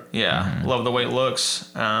sharp. Yeah, love the way it looks.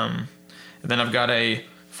 And then I've got a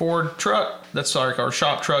Ford truck. That's our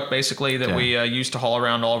shop truck, basically, that we use to haul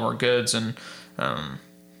around all of our goods and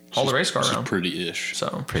haul the race car She's around. pretty-ish.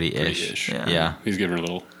 So Pretty-ish. Yeah. Yeah. He's giving her a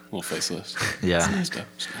little facelift. Yeah. It's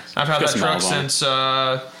nice. I've had Got that some truck miles on it. since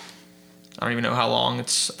I don't even know how long.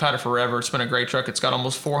 I've had it forever. It's been a great truck. It's got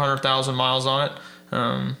almost 400,000 miles on it.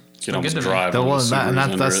 It's You been can good almost to me. drive The on one the that, and Subarus that,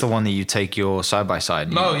 under that's it. the one that you take your side by side.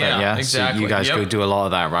 Oh, yeah, exactly. So you guys go Yep. do a lot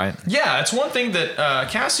of that, right? Yeah, it's one thing that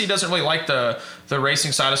Cassie doesn't really like the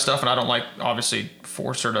racing side of stuff, and I don't like obviously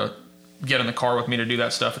force her to get in the car with me to do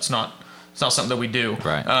that stuff. It's not something that we do.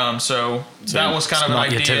 Right. So that was kind of an Not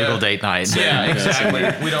idea. your typical date night. Yeah, exactly.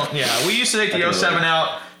 We don't. Yeah, we used to take the 07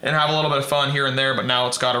 out and have a little bit of fun here and there, but now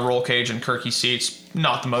it's got a roll cage and Kirky seats.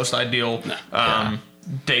 Not the most ideal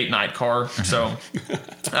date night car. So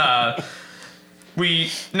we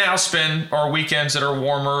now spend our weekends that are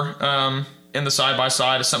warmer in the side by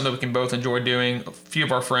side. It's something that we can both enjoy doing. A few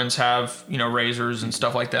of our friends have razors and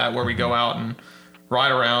stuff like that where we go out and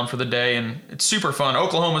ride around for the day, and it's super fun.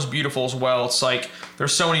 Oklahoma's beautiful as well. It's like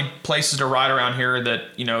there's so many places to ride around here that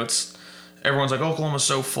it's everyone's like Oklahoma's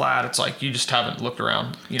so flat. It's like you just haven't looked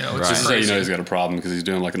around. It's Right. This is how you crazy. know he's got a problem because he's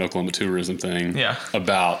doing like an Oklahoma tourism thing. Yeah.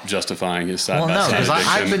 About justifying his side Well, by no, side because I've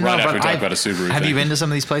addiction been. right no, after we but talk I've- about a Subaru. Have you thing. been to some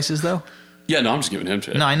of these places though? Yeah, no, I'm just giving him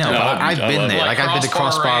shit. No, I know, but I've I been love there. it. Like, I've been to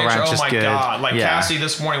Crossbar Ranch, Oh it's my good. god! Like Yeah. Cassie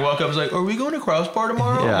this morning woke up, was like, "Are we going to Crossbar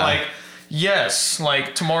tomorrow?" Yeah. Like, yes.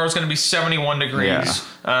 Like tomorrow's going to be 71 degrees.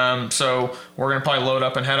 So we're going to probably load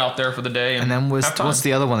up and head out there for the day. And then have fun. what's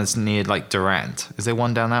the other one that's near like Durant? Is there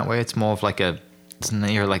one down that way? It's more of like it's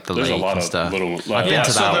near like the There's a lake lot and of stuff. little. I've Like, been Yeah,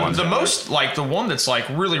 to so that one. the most like the one that's like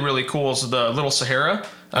really really cool is the Little Sahara.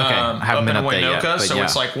 I haven't up been in up there yet, Winoka. but So yeah.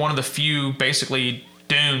 it's like one of the few basically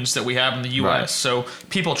dunes that we have in the U.S. Right. So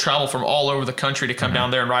people travel from all over the country to come Mm-hmm.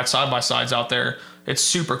 down there and ride side by sides out there. It's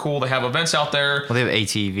super cool. They have events out there. Well, they have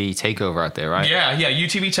ATV takeover out there, right? Yeah,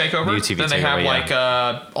 UTV takeover. UTV then they have takeover, like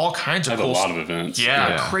yeah. all kinds I of have a cool lot of events.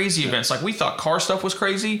 Yeah, crazy events. Like we thought car stuff was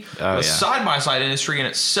crazy. Oh, the yeah. side by side industry in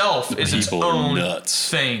itself is its people are own nuts.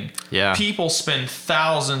 thing. Yeah. People spend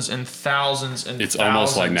thousands and thousands and It's thousands.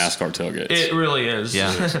 almost like NASCAR tailgates. It really is.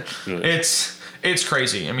 Yeah. Really. It's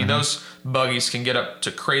crazy. I mean, those buggies can get up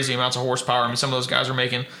to crazy amounts of horsepower. I mean, some of those guys are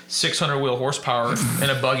making 600 wheel horsepower in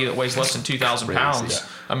a buggy that weighs less than 2,000 pounds. yeah.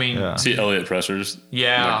 I mean, Yeah. See Elliott Pressers.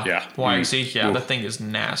 yeah. Like, yeah. YXE, yeah, Ooh. that thing is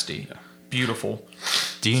nasty. Beautiful.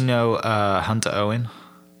 Do you know Hunter Owen?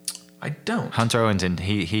 I don't. Hunter Owen's in.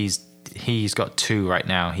 He's got two right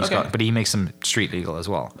now. Okay. But he makes them street legal as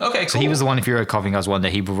well. Okay, So he cool. was the one. If you were at Coffee House one day,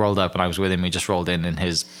 he rolled up and I was with him. We just rolled in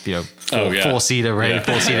his four seater, right?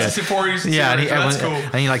 Yeah. 4 Yeah, and he, that's everyone- cool.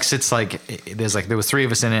 and he like sits like there was three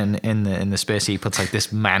of us in the space. He puts like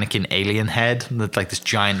this mannequin alien head, that's like this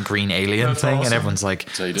giant green alien That's thing, and awesome. everyone's like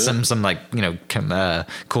how you do it? some like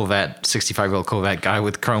Corvette 65-year-old Corvette guy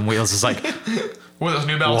with chrome wheels is like, With those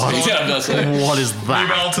new balances What? on. Yeah, that's like, what is New that?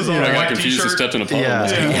 balances on. I a got white confused and t-shirt. stepped in a puddle.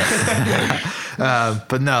 Yeah.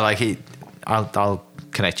 But no, like I'll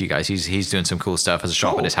connect you guys. He's doing some cool stuff as a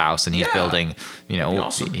shop Cool. at his house, and he's Yeah. building.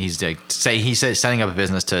 Awesome. He's setting up a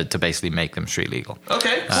business to basically make them street legal.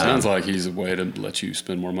 Okay. Sounds like he's a way to let you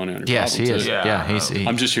spend more money on your Yes, he problem, is. too. Yeah. Yeah,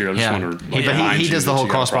 I'm just here. I just want to like, but remind he you does the that whole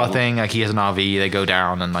you got a crossbar problem. thing. Like he has an RV. They go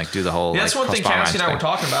down and like do the whole. Yeah, that's like, one thing crossbar Cassie and I ranch were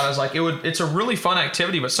thing. talking about. Is like it's a really fun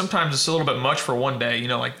activity, but sometimes it's a little bit much for one day.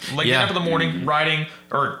 Like getting Yeah. up in the morning, riding,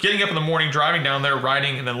 or getting up in the morning, driving down there,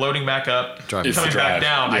 riding, and then loading back up, Driving. coming It's the back drive.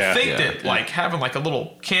 down. Yeah. I think Yeah. that like having like a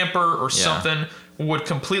little camper or something would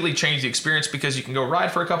completely change the experience because you can go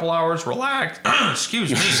ride for a couple hours, relax.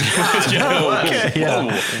 Excuse me.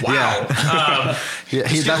 Yeah. Wow. Yeah,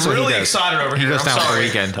 Just that's get what really he does. excited over He here. goes I'm down for sorry. the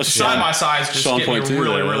weekend. Side by sides just Sean get me point two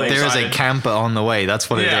really, there. really There is a excited. camper on the way. That's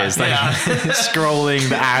what Yeah, it is. Like yeah. scrolling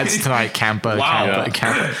the ads tonight. Camper. Wow.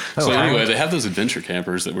 Camper. Oh, So wow. anyway, they have those adventure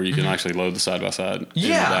campers that where you can actually load the side by side in the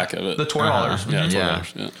Yeah, back of it. the toy haulers. Yeah, Mhm. $12. Yeah.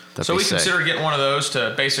 Yeah. That'd So be we sick. considered getting one of those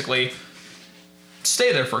to basically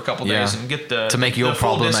stay there for a couple days Yeah. and get the to make your the full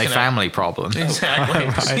problem a disconnect. family problem. Exactly.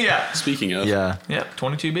 Right. Yeah. Speaking of, Yeah. Yeah.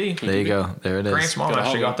 22B. There you go. There it Grant's is. mom Gotta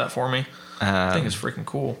actually haul got that for me. I think it's freaking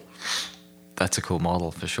cool. That's a cool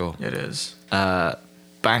model for sure. It is.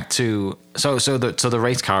 Back to so the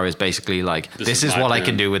race car is basically like this is my what I pen.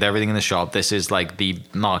 can do with everything in the shop. This is like the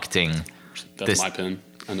marketing. that's This- my pen.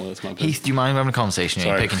 I know that's my pen. Heath, do you mind having a conversation?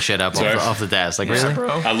 You're Sorry. picking shit up Sorry. off the desk. Like Yeah, really?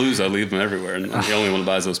 bro. I leave them everywhere, and I'm the only one that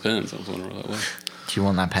buys those pens. I was wondering where that was. Do you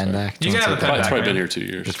want that pen back? Do You want can to have take the pen that It's back, probably man. been here 2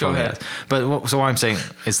 years. Go ahead. But so what I'm saying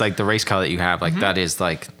is like the race car that you have, like that is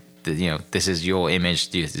like, this is your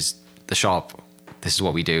image. This is the shop this is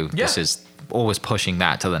what we do. Yeah. This is always pushing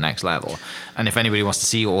that to the next level. And if anybody wants to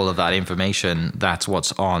see all of that information, that's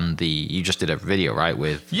what's on you just did a video, right?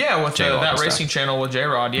 With with J-Rod that and racing stuff. channel with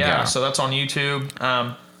J-Rod. Yeah. Yeah. So that's on YouTube.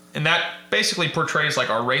 And that basically portrays like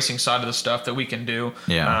our racing side of the stuff that we can do.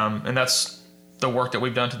 Yeah. And that's the work that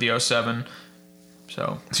we've done to the 07.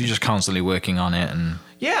 So you're just constantly working on it. And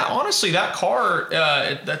yeah, honestly, that car,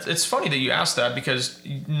 it's funny that you asked that because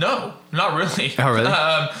no, not really. Oh,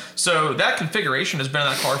 really? So that configuration has been in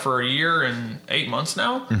that car for a year and 8 months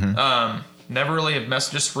now. Never really have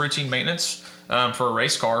messed, just routine maintenance for a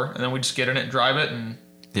race car. And then we just get in it, drive it, and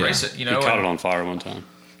race it, You caught it on fire one time.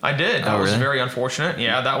 I did. That was really? very unfortunate.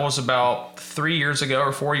 Yeah, that was about 3 years ago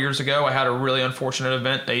or 4 years ago. I had a really unfortunate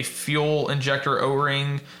event. A fuel injector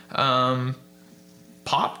O-ring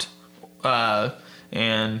popped.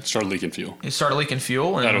 And Started leaking fuel. it started leaking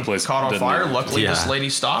fuel At a and place caught on doesn't fire. need it. Luckily, this Yeah. lady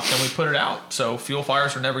stopped and we put it out. So fuel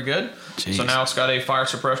fires are never good. Jeez. So now it's got a fire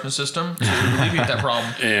suppression system to alleviate that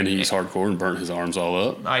problem. And he's hardcore and burnt his arms all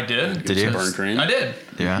up. I did. Did you? Burn cream. I did.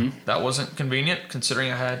 yeah. That wasn't convenient considering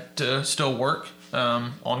I had to still work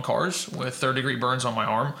on cars with 3rd-degree burns on my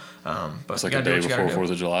arm. But It's like you a gotta do day what you gotta before do.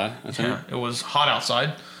 4th of July, I think. Yeah, it was hot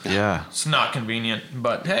outside. Yeah. It's not convenient,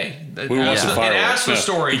 but hey, it We were adds watching to- it fireworks. adds to the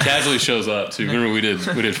story. He casually shows up too. Remember we did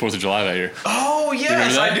 4th of July that year. Oh yes,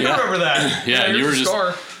 remember that? I do Yeah. remember that. Yeah, and here's you were the just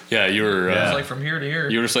scar. Yeah, you were It's like from here to here.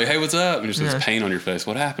 you were just like, hey, what's up? And just Yeah. this pain on your face.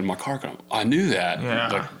 What happened? My car got I knew that. Yeah.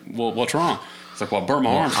 Like, well, what's wrong? It's like, well, I burnt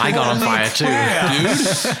my arm. I got on fire too.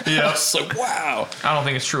 dude. Yeah. It's like, wow. I don't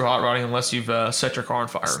think it's true hot rodding unless you've set your car on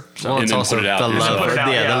fire. So Well, And it's then also put it out the yourself. love, Put it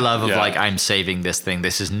out, yeah. the love of Yeah. like, I'm saving this thing.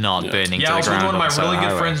 This is not burning yeah, to I the was with ground. one of my on the really side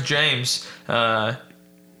good of the highway. friends, James.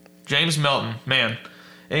 James Melton, man.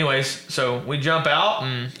 Anyways, so we jump out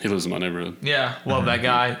and He lives in my neighborhood. yeah, love that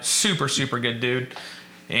guy. Super, super good dude.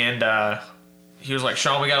 And he was like,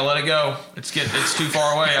 Sean, we gotta let it go. It's too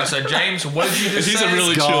far away. I said, James, what did you just He's say? a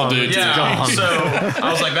really chill gone. dude. Yeah. gone. So I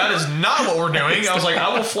was like, that is not what we're doing. I was like,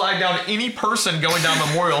 I will flag down any person going down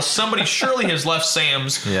Memorial. Somebody surely has left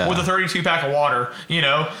Sam's Yeah. with a 32 pack of water, you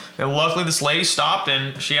know. And luckily this lady stopped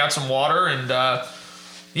and she had some water. And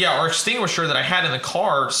yeah, our extinguisher that I had in the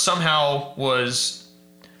car somehow was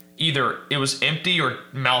either it was empty or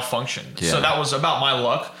malfunctioned. Yeah. So that was about my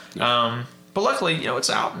luck. But luckily, you know, it's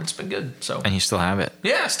out and it's been good. So And you still have it.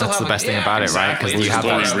 yeah, still That's have the best thing about it, right? 'Cause Exactly. you Just have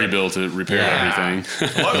always that- rebuilt it, repaired Yeah.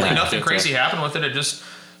 everything. Luckily, nothing It's crazy tough. happened with it. It just,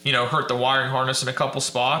 you know, hurt the wiring harness in a couple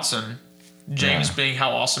spots. And James, Yeah. being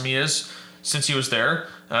how awesome he is, since he was there,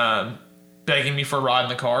 begging me for a ride in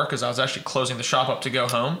the car because I was actually closing the shop up to go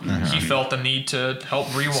home. He felt the need to help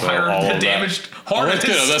So all rewire the of damaged that. harness.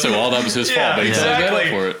 Well, that's good. All that was his fault, Yeah, but he exactly. exactly.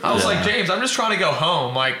 for it. I was like, Yeah. James, I'm just trying to go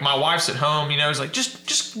home. Like, my wife's at home, you know. He's like,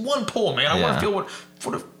 just one pull, man. I want Yeah. to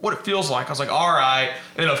feel what it feels like. I was like, all right.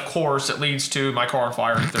 And then, of course, it leads to my car on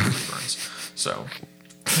fire and 30 burns. So,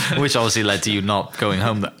 Which obviously led to you not going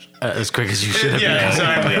home as quick as you should have yeah, been.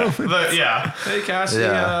 exactly. But yeah, hey Cassie,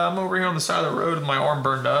 Yeah. I'm over here on the side of the road and my arm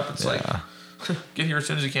burned up. It's like, get here as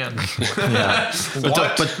soon as you can. Yeah. But,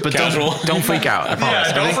 What? but Casual. don't freak out. I promise.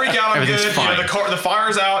 Yeah, don't freak out. I'm good. Everything's You know, fine. the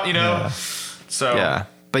fire's out. You know. So Yeah.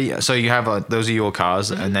 But yeah, so you have those are your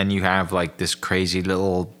cars, and then you have like this crazy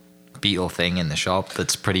little Beetle thing in the shop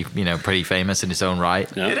that's pretty famous in its own right.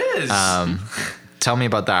 Yeah. it is. Tell me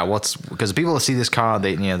about that. Because people see this car,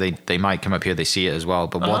 they might come up here, they see it as well.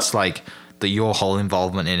 But what's like your whole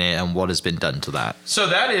involvement in it, and what has been done to that? So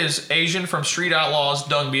that is Asian from Street Outlaws,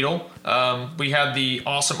 Dung Beetle. We had the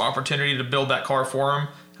awesome opportunity to build that car for him.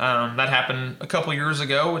 That happened a couple years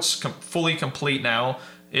ago. It's fully complete now.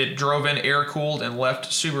 It drove in air cooled and left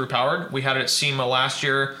Subaru powered. We had it at SEMA last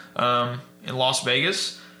year in Las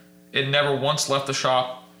Vegas. It never once left the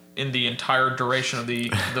shop in the entire duration of the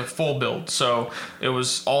full build. So it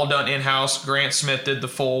was all done in-house. Grant Smith did the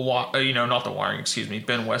full, not the wiring, excuse me.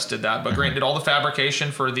 Ben West did that. But Grant did all the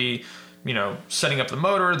fabrication for the, setting up the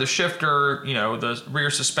motor, the shifter, the rear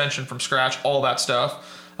suspension from scratch, all that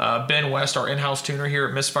stuff. Ben West, our in-house tuner here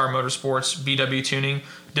at Misfire Motorsports, BW Tuning,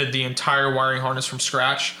 did the entire wiring harness from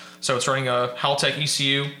scratch. So it's running a Haltech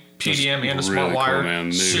ECU, PDM, and a smart really wire. cool, man.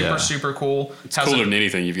 New. Super, Yeah. super cool. It's cooler than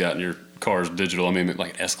anything you've got in your car's digital. I mean,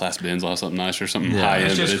 like S-Class Benz will have something nice or something high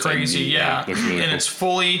end. It's but just crazy, yeah. Looks really and cool. it's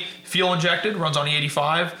fully fuel injected, runs on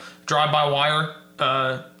E85, drive-by-wire.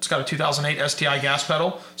 It's got a 2008 STI gas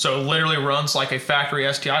pedal, so it literally runs like a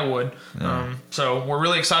factory STI would. So we're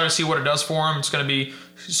really excited to see what it does for him. It's going to be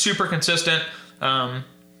super consistent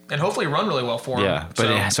and hopefully run really well for him. Yeah,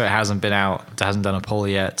 but so it hasn't been out. It hasn't done a pull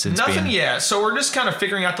yet since. Nothing being, yet. So we're just kind of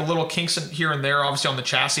figuring out the little kinks here and there. Obviously on the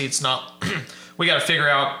chassis, it's not. We got to figure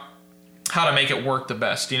out how to make it work the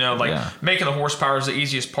best. Yeah. Making the horsepower is the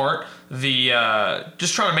easiest part.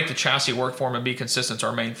 Just trying to make the chassis work for them and be consistent is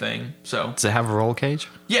our main thing. So Does it have a roll cage?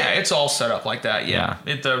 yeah, it's all set up like that. Yeah,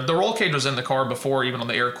 the roll cage was in the car before, even on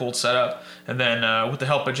the air cooled setup. And then with the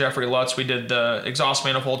help of Jeffrey Lutz, we did the exhaust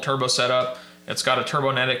manifold turbo setup. It's got a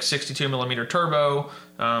Turbonetic 62 millimeter turbo,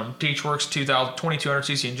 Teachworks 2200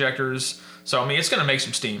 cc injectors. So I mean, it's going to make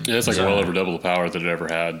some steam. Yeah, it's like well over double the power that it ever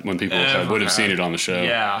had when people would have seen it on the show.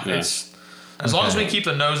 Yeah. It's as long as we keep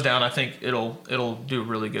the nose down, I think it'll do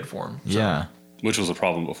really good for them. So. Yeah. Which was a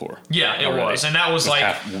problem before. Yeah, it already. was. And that was like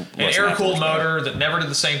less an than half air-cooled horsepower. motor that never did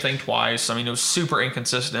the same thing twice. I mean, it was super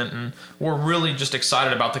inconsistent, and we're really just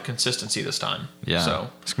excited about the consistency this time. Yeah. So,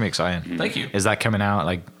 It's gonna be exciting. thank you. Is that coming out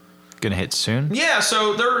like gonna hit soon? Yeah,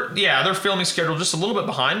 so they're filming schedule just a little bit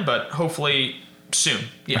behind, but hopefully soon.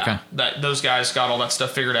 Yeah. Okay. Those guys got all that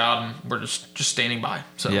stuff figured out, and we're just standing by.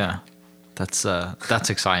 So Yeah. That's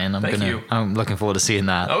exciting. Thank you. I'm looking forward to seeing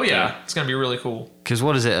that. Oh yeah, it's gonna be really cool. Because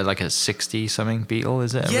what is it, like a 60 something Beetle?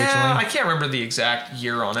 Is it Yeah, I originally? can't remember the exact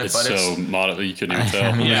year on it, It's but so model you couldn't even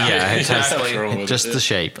tell. I mean, yeah, it has exactly. Just the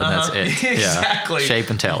shape, and that's it. Yeah. Exactly. Shape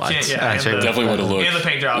and tail lights. Yeah, and shape the- Definitely would have looked. And the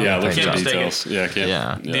paint job. Yeah, You look at can't the mistake details. it. Yeah,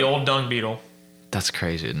 can't. Yeah. The old dung beetle. That's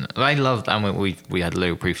crazy. Isn't it? I love. I mean, we had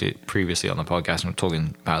Lou previously on the podcast, and we're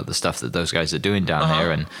talking about the stuff that those guys are doing down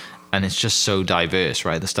there, and it's just so diverse,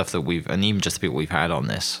 right? The stuff that and even just the people we've had on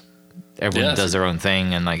this, everyone Yes. does their own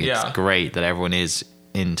thing, and like it's Yeah. great that everyone is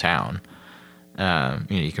in town.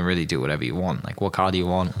 You can really do whatever you want. Like, what car do you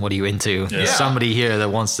want? What are you into? There's somebody here that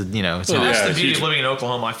wants to, it's Well, not- That's Yeah, the beauty huge. of living in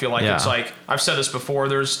Oklahoma. I feel like Yeah. it's like I've said this before.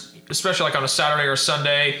 There's especially like on a Saturday or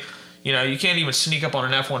Sunday, you can't even sneak up on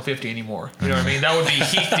an F-150 anymore. You know what I mean? That would be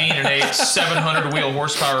Heath Dean in a 700 wheel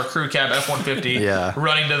horsepower crew cab F-150 Yeah.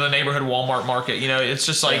 running to the neighborhood Walmart market. It's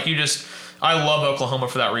just like I love Oklahoma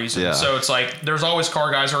for that reason. Yeah. So it's like there's always car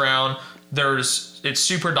guys around. It's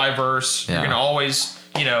super diverse. Yeah. You're gonna always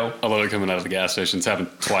I love it coming out of the gas station. It's happened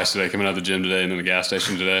twice today, coming out of the gym today and then the gas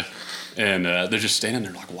station today. And they're just standing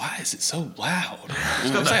there like, why is it so loud?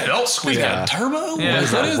 It's got that belt squeak. It's got a turbo? Yeah. What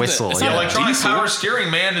is that that? whistle? It's Yeah. not The a electronic diesel. power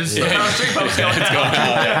steering, man, is the power steering pump's going It's out. going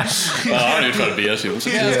out, yeah. I don't even try to BS people. It's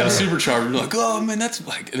like, it's got a supercharger. They're like, oh man, that's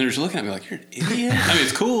like, and they're just looking at me like, you're an idiot. I mean,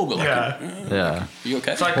 it's cool, but like, Yeah. yeah. you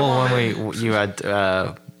okay? It's like, Well, come on, when you had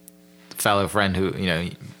a fellow friend who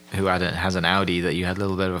has an Audi that you had a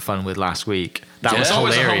little bit of a fun with last week. That Yeah. was It's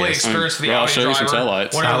always a humbling hilarious. experience for the Well, I'll Audi show you some driver.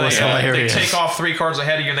 taillights. Whenever That was they hilarious. take off 3 cars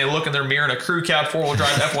ahead of you and they look in their mirror and a crew cab 4-wheel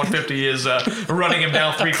drive F-150 is running him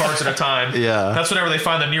down 3 cars at a time. Yeah. That's whenever they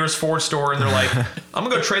find the nearest Ford store and they're like, I'm going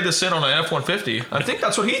to go trade this in on an F-150. I think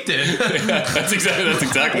that's what he did. That's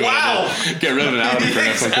exactly Wow. what I did. Get rid of an Audi for an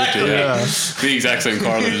F-150. Yeah. The exact same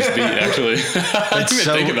car that just beat, actually. I didn't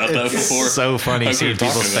even think about that it's before. so funny As we seeing were talking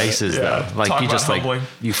people's about it. faces Yeah. though. Like Talk you about just like humbling.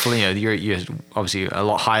 you're obviously a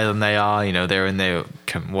lot higher than they are. They're in their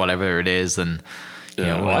whatever it is, and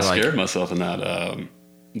Yeah, well, we're I like- scared myself in that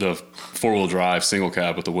the 4-wheel drive single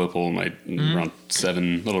cab with the Whipple, like around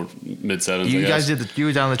mid sevens. You I guys guess. you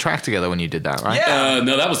were down the track together when you did that, right? Yeah.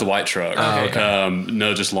 No, that was the white truck. okay.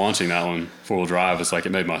 No, just launching that one 4-wheel drive. It's like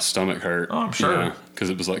it made my stomach hurt. Oh, I'm sure. Because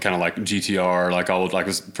it was like kind of like GTR, like it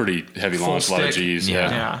was pretty heavy Full launch, a lot of stick. G's. Yeah.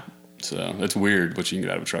 Yeah. So it's weird what you can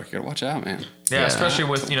get out of a truck. You gotta watch out, man. Yeah, Yeah. especially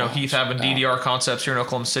with Heath having DDR concepts here in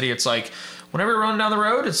Oklahoma City. It's like whenever you're running down the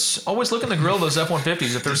road, it's always look in the grill of those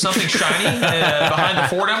F-150s. If there's something shiny behind the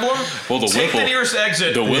Ford emblem, Well, the take Whipple- the nearest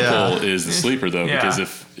exit. The Whipple Yeah. is the sleeper though, Yeah. because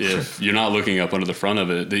if you're not looking up under the front of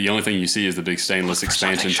it, the only thing you see is the big stainless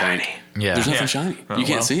expansion tank. Yeah. There's nothing Yeah. shiny. Oh, You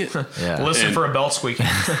can't well. see it. Yeah. Listen And- for a belt squeaking.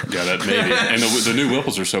 Yeah, that maybe. And the new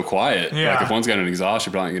Whipples are so quiet. Yeah. Like if one's got an exhaust,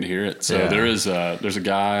 you're probably not going to hear it. So Yeah. there's a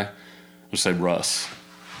guy, let's say Russ,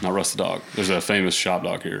 not Russ the dog. There's a famous shop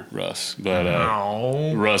dog here, Russ. But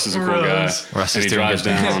Oh, Russ is a cool Russ. guy. Russ and is he doing drives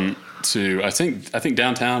good things. down to I think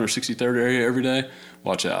downtown or 63rd area every day.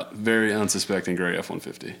 Watch out. Very unsuspecting gray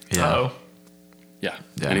F-150. Yeah. Uh-oh. Yeah.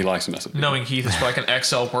 Yeah. And he likes to mess with people. Knowing Heath is like an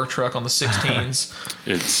XL work truck on the 16s.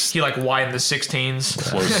 It's He widened the 16s.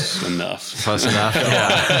 close enough. Close enough.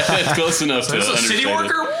 Yeah. It's close enough to This is a city understand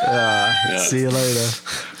it. worker? Yeah. See you later.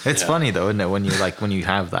 It's Yeah. funny though, isn't it? When you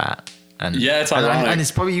have that. And, Yeah, it's ironic. and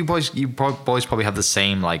it's probably you boys probably have the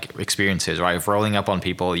same like experiences, right? Of rolling up on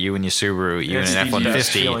people, you and your Subaru, you It's and an the best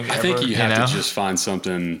F-150. feeling. I think you have You know? to just find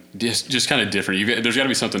something just kind of different. There's got to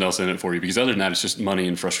be something else in it for you, because other than that, it's just money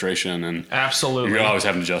and frustration, and Absolutely. you're always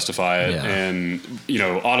having to justify it. Yeah. And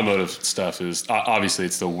automotive stuff is obviously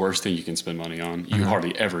it's the worst thing you can spend money on. You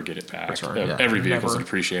hardly ever get it back. That's right. Yeah. Every vehicle's Never. a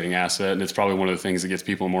depreciating asset, and it's probably one of the things that gets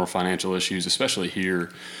people in more financial issues, especially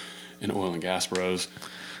here in oil and gas bros.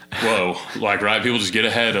 whoa, like, right? People just get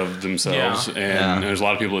ahead of themselves, and there's a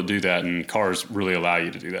lot of people that do that, and cars really allow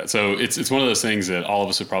you to do that. So it's one of those things that all of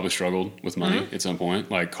us have probably struggled with money at some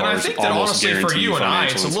point. Like, cars, and I think that almost honestly for you and I,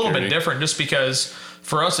 it's a little security. bit different, just because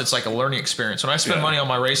for us it's like a learning experience. When I spend money on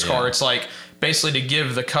my race car, it's like basically to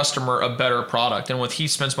give the customer a better product. And when he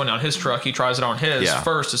spends money on his truck, he tries it on his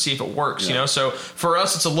first to see if it works. You know, so for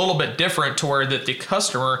us it's a little bit different to where that the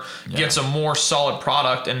customer gets a more solid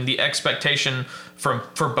product, and the expectation for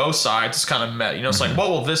both sides is kind of met. You know, it's like, what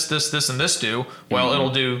will this, and this do? Well, it'll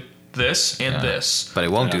do this and this, but it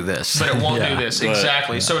won't do this. But it won't do this.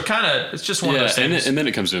 Exactly. So it's just one of those things. And then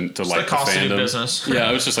it comes into like the cost of fandom. doing business.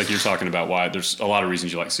 Yeah, it's just like you're talking about why there's a lot of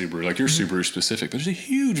reasons you like Subaru. Like, you're Subaru specific. There's a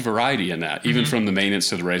huge variety in that, even from the maintenance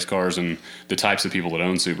to the race cars and the types of people that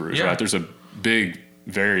own Subarus. Right? There's a big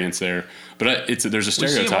variance there, but there's a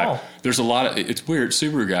stereotype. There's a lot of, it's weird.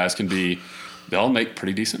 Subaru guys they all make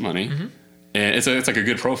pretty decent money, and it's like a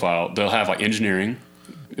good profile. They'll have like engineering.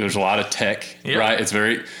 There's a lot of tech, right? It's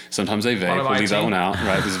sometimes they vape. We'll leave that one out,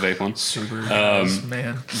 right? This is a vape one. Subaru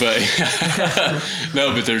man. But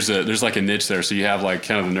no, but there's like a niche there. So you have like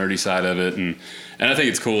kind of the nerdy side of it, and I think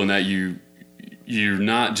it's cool in that you're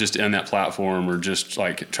not just in that platform or just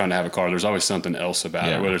like trying to have a car. There's always something else about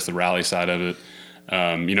it, whether it's the rally side of it.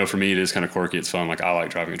 You know, for me, it is kind of quirky. It's fun. Like, I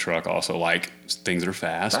like driving a truck. I also like things that are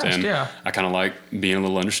fast, and I kind of like being a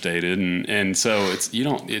little understated. And so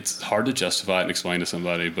it's hard to justify it and explain to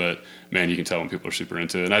somebody, but man, you can tell when people are super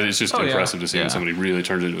into it. And it's just impressive to see when somebody really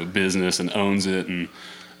turns it into a business and owns it. And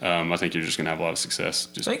I think you're just going to have a lot of success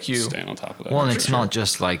just staying on top of that. Well, and it's not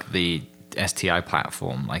just like the STI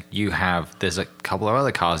platform. Like, there's a couple of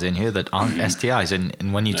other cars in here that aren't STIs.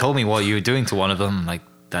 And when you told me what you were doing to one of them, like,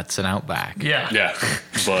 that's an Outback. Yeah.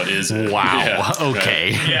 But is it? Wow. Yeah.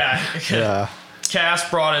 Okay. Yeah.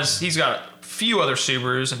 Cass he's got a few other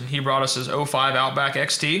Subarus, and he brought us his 05 Outback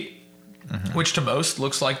XT, which to most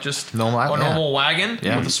looks like just a normal wagon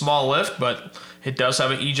with a small lift, but it does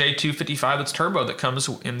have an EJ 255 that's turbo that comes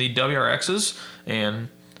in the WRXs, and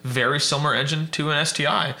very similar engine to an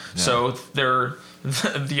STI. So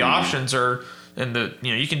the options are. And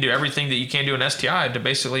you can do everything that you can do an STI to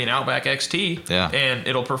basically an Outback XT, and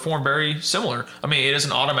it'll perform very similar. I mean, it is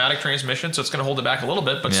an automatic transmission, so it's going to hold it back a little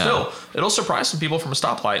bit, but still, it'll surprise some people from a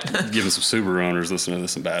stoplight. Giving some Subaru owners listening to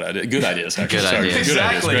this some bad ideas. Good ideas, actually. Good ideas.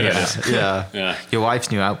 Exactly. Great ideas. Yeah. Your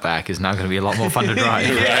wife's new Outback is now going to be a lot more fun to drive.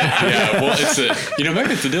 Right? Yeah. Well,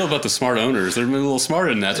 maybe it's the deal about the smart owners. They're a little smarter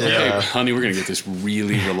than that. So hey, honey, we're going to get this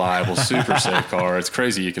really reliable, super safe car. It's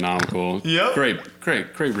crazy economical. Yep. Great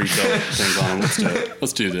retail things on them.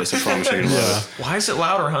 Let's do this. I promise you're gonna love it. Why is it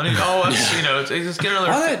louder, honey? Oh, just get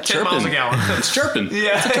another 10 miles a gallon. It's chirping.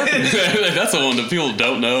 Yeah. That's the one that people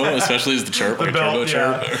don't know, especially is the chirp, like a turbo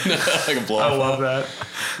chirp. Like a blow. I love that.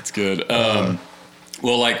 It's good. Well,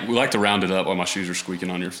 we like to round it up while my shoes are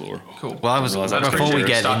squeaking on your floor. Cool. Well, before we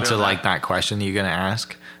get into like that question you're going to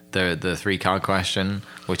ask, the 3-car question,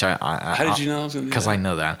 which I how did you know I was going to do that? Because I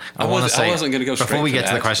know that. I wasn't going to go straight before we get to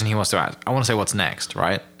the that. question he wants to ask. I want to say what's next,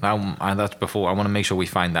 right? That's before. I want to make sure we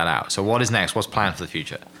find that out. So what is next? What's planned for the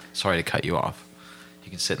future? Sorry to cut you off. You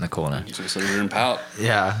can sit in the corner. You just you're in pout.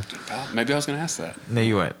 Yeah. Maybe I was going to ask that. No,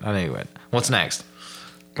 you weren't. I know you weren't. What's next?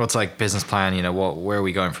 What's like business plan? Where are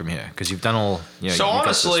we going from here? Because you've done all. So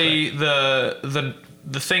honestly, the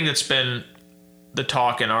thing that's been the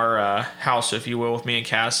talk in our house, if you will, with me and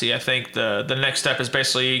Cassie, I think the next step is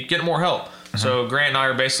basically getting more help. So Grant and I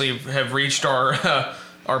have reached our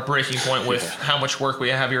breaking point with how much work we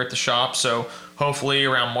have here at the shop. So hopefully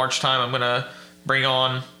around March time, I'm gonna bring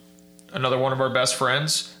on another one of our best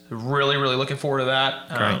friends. Really, really looking forward to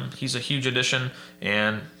that. He's a huge addition,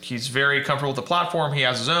 and he's very comfortable with the platform. He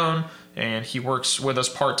has his own, and he works with us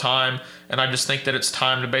part time. And I just think that it's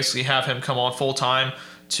time to basically have him come on full time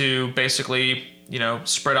to basically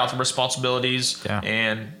spread out the responsibilities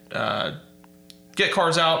and get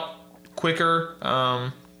cars out quicker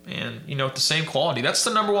and with the same quality. That's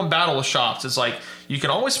the number one battle with shops. It's like you can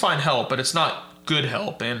always find help, but it's not good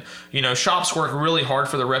help. And shops work really hard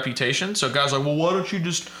for their reputation. So guys are like, well, why don't you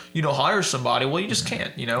just hire somebody? Well, you just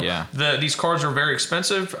can't. These cars are very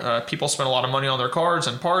expensive. People spend a lot of money on their cars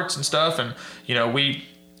and parts and stuff, and we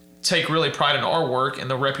take really pride in our work and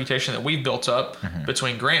the reputation that we've built up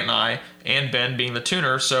between Grant and I, and Ben being the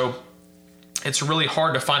tuner. So it's really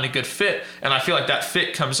hard to find a good fit, and I feel like that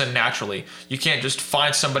fit comes in naturally. You can't just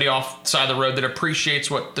find somebody off the side of the road that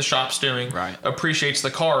appreciates what the shop's doing, appreciates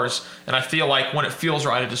the cars, and I feel like when it feels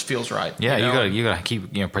right, it just feels right. Yeah, you gotta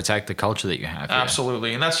keep protect the culture that you have here.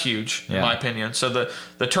 Absolutely, and that's huge in my opinion. So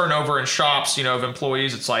the turnover in shops, of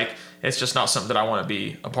employees, it's like it's just not something that I want to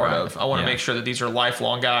be a part of. I want to make sure that these are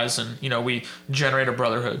lifelong guys, and we generate a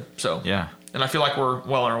brotherhood. So Yeah. and I feel like we're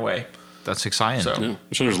well on our way. That's exciting. So- Yeah, I'm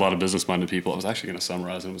sure there's a lot of business-minded people. I was actually going to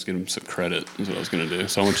summarize and was give them some credit is what I was going to do.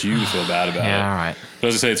 So I want you to feel bad about it. Yeah, all right. But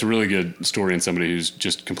as I say, it's a really good story in somebody who's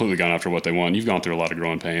just completely gone after what they want. You've gone through a lot of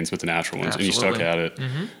growing pains with the natural ones, and you stuck at it.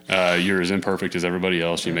 You're as imperfect as everybody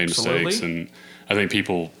else. You made mistakes, and I think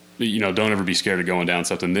people, don't ever be scared of going down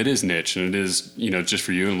something that is niche and it is, just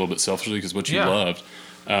for you and a little bit selfishly because what you loved.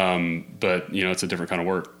 But it's a different kind of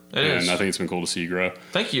work. It is. I think it's been cool to see you grow.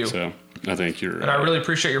 Thank you. So I think you're. And I really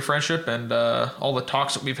appreciate your friendship and all the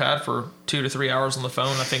talks that we've had for 2 to 3 hours on the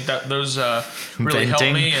phone. I think that those really helped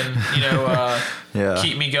Venting. me and Yeah.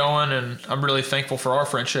 keep me going. And I'm really thankful for our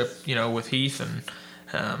friendship, with Heath. And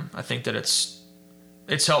I think that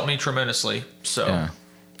it's helped me tremendously. So. Yeah.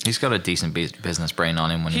 He's got a decent business brain on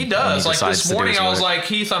him when He when does. Like decides this to do morning, his I was work. like,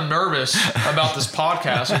 Heath, I'm nervous about this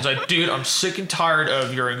podcast. He's like, dude, I'm sick and tired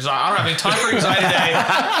of your anxiety. I don't have any time for anxiety today.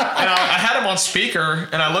 And I had him on speaker,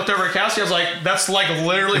 and I looked over at Cassie. I was like, that's like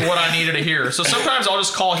literally what I needed to hear. So sometimes I'll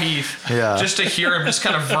just call Heath just to hear him just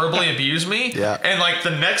kind of verbally abuse me. Yeah. And like the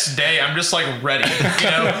next day, I'm just like ready.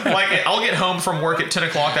 Like I'll get home from work at 10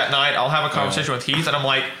 o'clock that night. I'll have a conversation with Heath, and I'm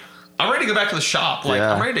like, I'm ready to go back to the shop. Like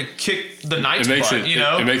I'm ready to kick the night's butt.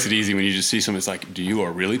 It makes it easy when you just see something. It's like, you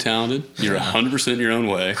are really talented. You're 100% in your own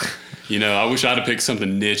way. I wish I'd have picked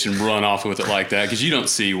something niche and run off with it like that because you don't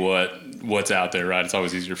see what's out there, right? It's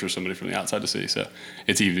always easier for somebody from the outside to see. So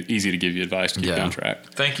it's easy to give you advice to keep you on track.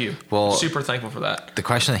 Thank you. Well, super thankful for that. The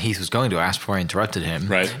question that Heath was going to ask before I interrupted him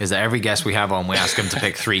Right. is that every guest we have on, we ask them to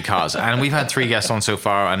pick 3 cars. And we've had 3 guests on so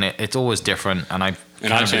far, and it's always different. And I've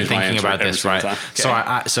kind of been changed my thinking answer about every this, single right?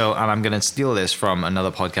 time. So I'm going to steal this from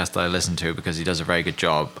another podcast that I listen to because he does a very good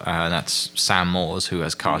job. And that's Sam Moores, who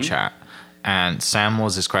has Car Chat. And Sam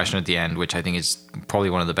was this question at the end, which I think is probably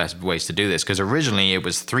one of the best ways to do this, because originally it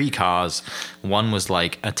was 3 cars. One was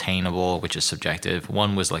like attainable, which is subjective.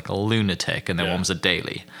 One was like a lunatic, and then one was a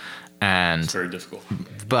daily. And It's very difficult.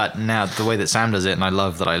 but now the way that Sam does it, and I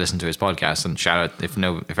love that I listen to his podcast. And shout out if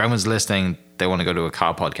everyone's listening, they want to go to a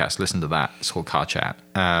car podcast, listen to that. It's called Car Chat.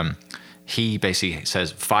 He basically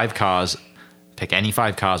says 5 cars, pick any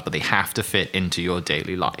 5 cars, but they have to fit into your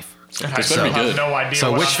daily life. I still have good. no idea.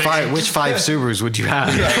 So what which I'm thinking. which 5 Subarus would you have?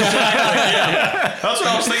 That's what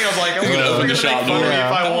I was thinking. I was like, I'm gonna open the make shop fun of door. me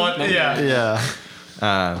if I want. Yeah.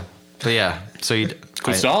 Yeah. But yeah, so you'd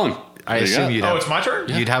Quit stalling. I There you assume go. you'd Oh, have, it's my turn.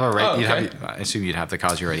 you'd have a rate. Oh, You'd okay. have, I assume you'd have the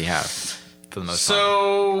cars you already have for the most part.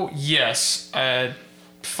 So yes,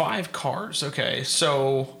 5 cars. Okay,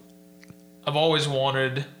 so I've always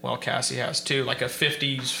wanted. Well, Cassie has too, like a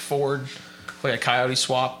 '50s Ford, like a Coyote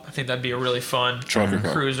swap. I think that'd be a really fun Trucker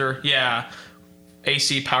car. cruiser. Yeah,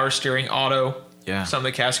 AC power steering, auto. Yeah.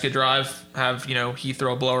 Something that Cassie could drive. Have he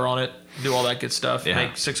throw a blower on it, do all that good stuff. Yeah.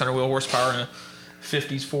 Make 600 wheel horsepower in a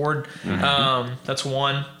 '50s Ford. That's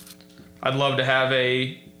one. I'd love to have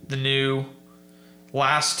the new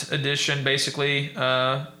last edition, basically,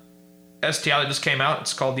 STI that just came out.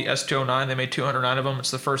 It's called the S209. They made 209 of them.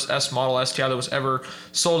 It's the first S model STI that was ever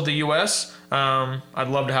sold to the U.S. I'd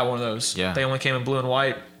love to have one of those. Yeah. They only came in blue and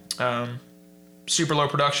white. Super low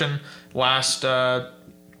production. Last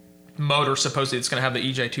motor, supposedly it's going to have the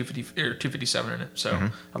EJ 250 or 257 in it. So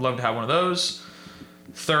I'd love to have one of those.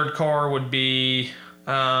 Third car would be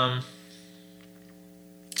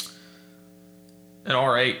an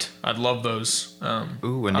R8. I'd love those.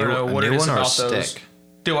 Ooh, I don't know what a it new is one or a about those. stick?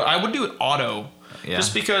 I would do it auto, Yeah.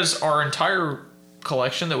 just because our entire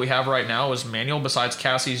collection that we have right now is manual. Besides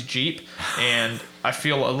Cassie's Jeep, and I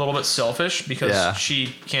feel a little bit selfish because Yeah.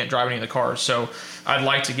 she can't drive any of the cars. So I'd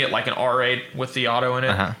like to get like an R8 with the auto in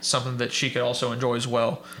it, something that she could also enjoy as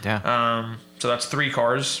well. Yeah. So that's 3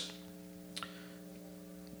 cars.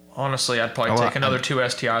 Honestly, I'd probably Well, take another 2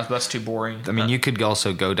 STIs, but that's too boring. I mean, you could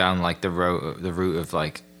also go down like the route of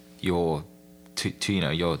like your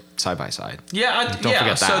your side by side. Yeah, Don't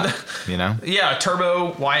forget that. So you know. yeah, a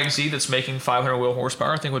turbo YXZ that's making 500 wheel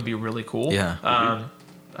horsepower, I think would be really cool. Yeah.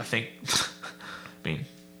 I think. I mean,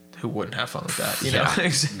 who wouldn't have fun with that? You Yeah. know.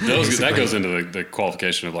 That goes into the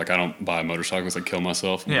qualification of like, I don't buy motorcycles that kill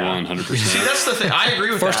myself. Yeah. 100%. See, that's the thing. I agree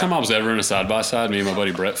with First that. time I was ever in a side by side, me and my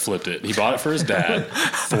buddy Brett flipped it. He bought it for his dad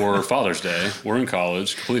for Father's Day. We're in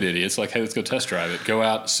college, complete idiots. Like, hey, let's go test drive it. Go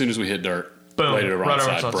out as soon as we hit dirt. Boom. Laid it around Right the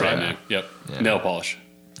around side, the brand side. new. Yep. Nail polish.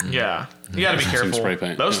 Yeah, you got to be Some careful. spray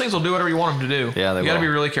paint. Those Yeah. things will do whatever you want them to do. Yeah, they you got to will. be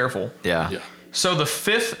really careful. Yeah. Yeah. So the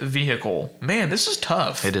 5th vehicle, man, this is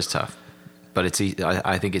tough. It is tough, but it's.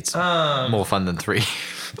 I think it's more fun than 3. Had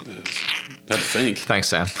to think. Thanks,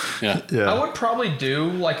 Sam. Yeah. I would probably do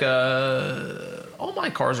like a all my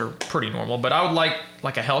cars are pretty normal, but I would like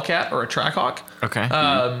a Hellcat or a Trackhawk. Okay.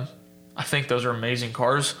 I think those are amazing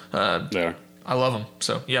cars. They are. I love them.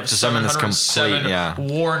 So you have Just something that's 707 complete, yeah.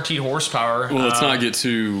 warranted horsepower. Well, let's not get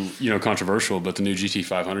too controversial, but the new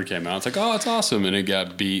GT500 came out. It's like, oh, it's awesome, and it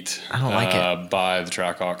got beat. I don't like it. By the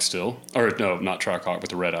Trackhawk still, or no, not Trackhawk, but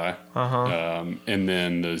the Red Eye. And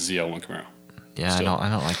then the ZL1 Camaro. Yeah, Still. I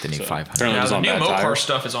don't like the new So, 500. apparently Yeah, it's the on new bad Mopar tires.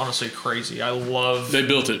 stuff is honestly crazy. I love. They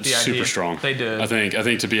built it the super idea. strong. They did. I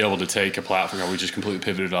think to be able to take a platform, we just completely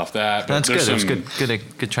pivoted off that. But That's good. there's It was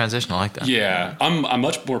good transition. I like that. Yeah, I'm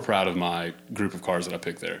much more proud of my group of cars that I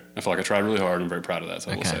picked there. I feel like I tried really hard. I'm very proud of that,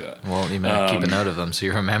 so I will say that. Well, you better keep a note of them so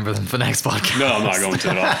you remember them for next podcast. No, I'm not going to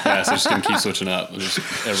at all. Yeah, so just gonna keep switching up. It's just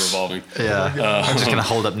ever evolving. Yeah. I'm just going to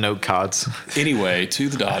hold up note cards. Anyway, to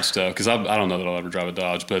the Dodge stuff, because I don't know that I'll ever drive a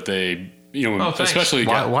Dodge, but they, thanks. especially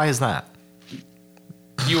Why is that?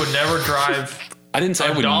 You would never drive I didn't say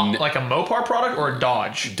I would like a Mopar product or a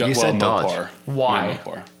Dodge. You said Dodge. Mopar. Why?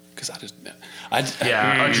 Mopar. Because a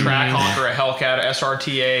Trackhawk or a Hellcat, a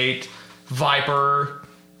SRT8, Viper.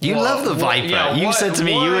 You love the Viper. You said to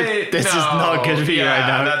me, this is not good for you right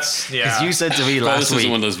now. Because you said to me last this is week,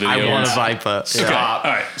 one of those I want a videos. Viper. Okay. Stop.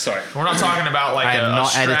 All right. Sorry. We're not talking about like I am a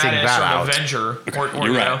not editing Stratus that or an out. Avenger. Or,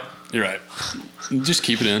 You're you right. know. You're right. Just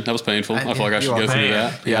keep it in. That was painful. I feel like I should go through man.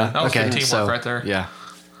 that. Yeah. That was okay. good teamwork so, right there. Yeah.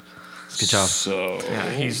 Good job. So, Yeah,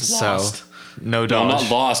 he's So, lost. no I'm Dodge.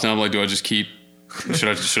 not lost now. I'm like, do I just keep?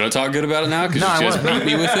 Should I talk good about it now? Because No, I you just want-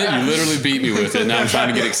 beat me with it. You literally beat me with it. Now I'm trying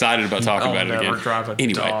to get excited about talking I'll about it never again. drive a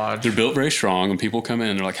Anyway, Dodge. they're built very strong, and people come in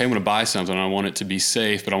and they're like, "Hey, I want to buy something. And I want it to be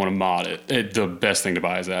safe, but I want to mod it." The best thing to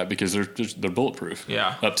buy is that because they're bulletproof.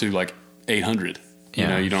 Yeah. Up to like 800.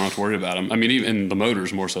 Yeah. You don't have to worry about them. I mean, even the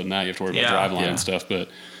motors more so than that. You have to worry about Yeah. driveline and stuff, but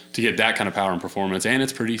to get that kind of power and performance, and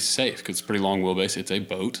it's pretty safe because it's pretty long wheelbase. It's a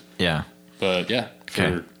boat, Yeah. but yeah.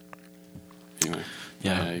 Okay. Anyway.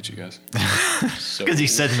 Yeah. I hate you guys. So- Because you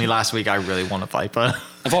said to me last week, I really want a Viper.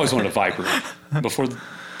 I've always wanted a Viper. Before I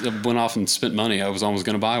went off and spent money, I was always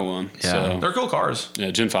going to buy one. Yeah. So, They're cool cars. yeah,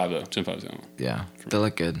 Gen 5 though. Gen 5 is the only one. Yeah. They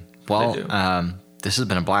look good. Well, They do. this has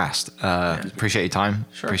been a blast. Appreciate your time.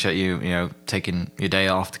 Sure. Appreciate you taking your day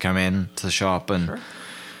off to come in to the shop and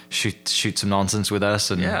shoot some nonsense with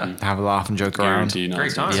us and Yeah. have a laugh and joke around. Guaranteed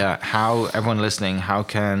Great nonsense. time. Yeah. How everyone listening? How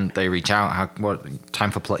can they reach out? What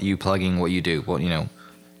time for you plugging what you do? What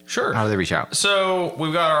Sure. How do they reach out? So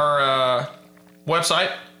we've got our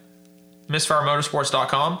website,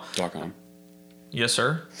 misfiremotorsports.com. .com. Yes,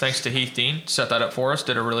 sir. Thanks to Heath Dean. Set that up for us.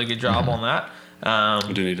 Did a really good job on that. I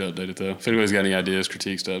do need to update it though. If anybody's got any ideas,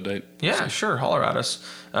 critiques to update. Yeah, sure. Holler at us.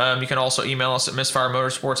 You can also email us at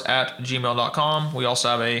misfiremotorsports@gmail.com. We also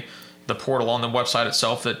have the portal on the website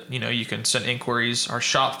itself that you can send inquiries. Our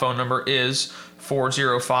shop phone number is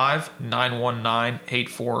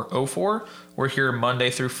 405-919-8404. We're here Monday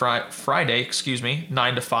through Friday,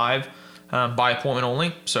 9 to 5, by appointment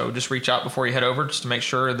only. So just reach out before you head over just to make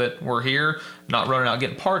sure that we're here, not running out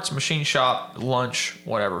getting parts, machine shop, lunch,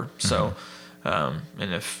 whatever. So, and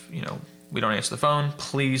if, we don't answer the phone,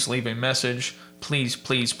 please leave a message. Please,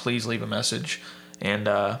 please, please leave a message. And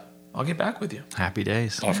I'll get back with you. Happy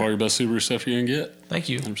days. Offer all your best Subaru stuff you're going to get. Thank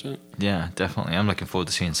you. 100%. Yeah, definitely. I'm looking forward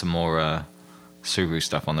to seeing some more Subaru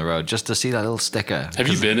stuff on the road just to see that little sticker. Have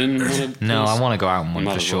you been in one of No, those? I want to go out on one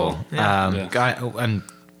Might for as sure. well. Yeah. And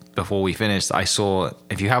before we finished, I saw,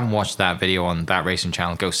 if you haven't watched that video on that racing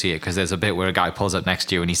channel, go see it because there's a bit where a guy pulls up next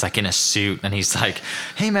to you and he's like in a suit and he's like,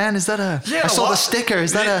 "Hey man, is that a? Yeah, I saw what? the sticker.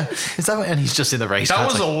 Is that a? Is that?" And he's just in the race. That car.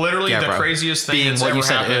 It's was like, literally the bro. craziest thing Being that's what ever you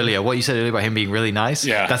said happened. earlier. What you said earlier about him being really nice.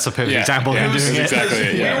 Yeah. That's a perfect Yeah. example of him It was doing it. exactly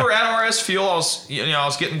it, yeah. We were at RS Fuel. I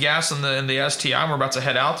was getting gas in the STI. And we're about to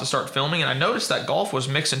head out to start filming, and I noticed that Golf was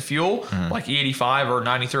mixing fuel, like E85 or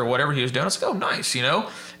 93 or whatever he was doing. I was like, "Oh, nice,"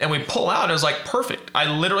 And we pull out, and it was like perfect. I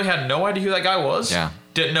literally had no idea who that guy was. Yeah.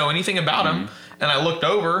 Didn't know anything about him, and I looked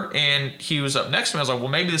over, and he was up next to me. I was like, "Well,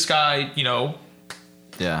 maybe this guy,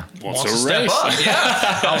 Yeah. Wants wants to to step race. up."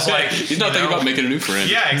 Yeah. I was like, He's not thinking about making a new friend.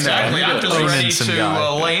 Yeah, exactly. No, I'm just lean ready in some to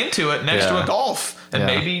guy. lay into it next to Yeah. a Golf, and Yeah.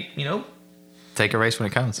 maybe Take a race when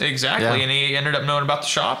it comes. exactly. Yeah. And he ended up knowing about the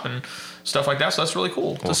shop and stuff like that. So that's really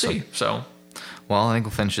cool to see. So Well, I think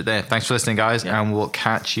we'll finish it there. Thanks for listening, guys, and we'll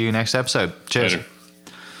catch you next episode. Cheers. Later.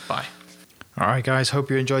 bye. All right, guys. Hope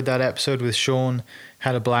you enjoyed that episode with Sean.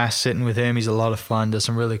 Had a blast sitting with him. He's a lot of fun. Does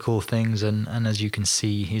some really cool things, and as you can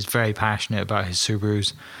see, he's very passionate about his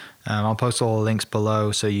Subarus. I'll post all the links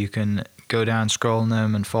below so you can go down, scroll on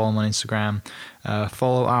them, and follow him on Instagram.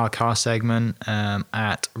 Follow our car segment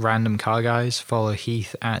at Random Car Guys. Follow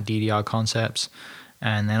Heath at DDR Concepts.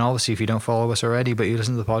 And then obviously, if you don't follow us already, but you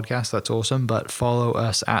listen to the podcast, that's awesome. But follow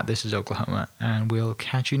us at This Is Oklahoma, and we'll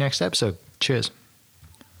catch you next episode. Cheers.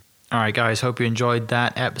 All right, guys, hope you enjoyed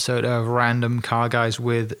that episode of Random Car Guys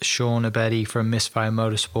with Sean Abedi from Misfire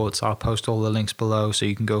Motorsports. I'll post all the links below so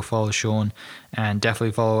you can go follow Sean, and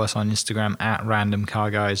definitely follow us on Instagram at Random Car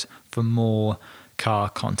Guys for more car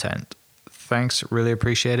content. Thanks, really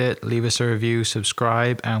appreciate it. Leave us a review,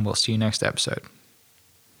 subscribe, and we'll see you next episode.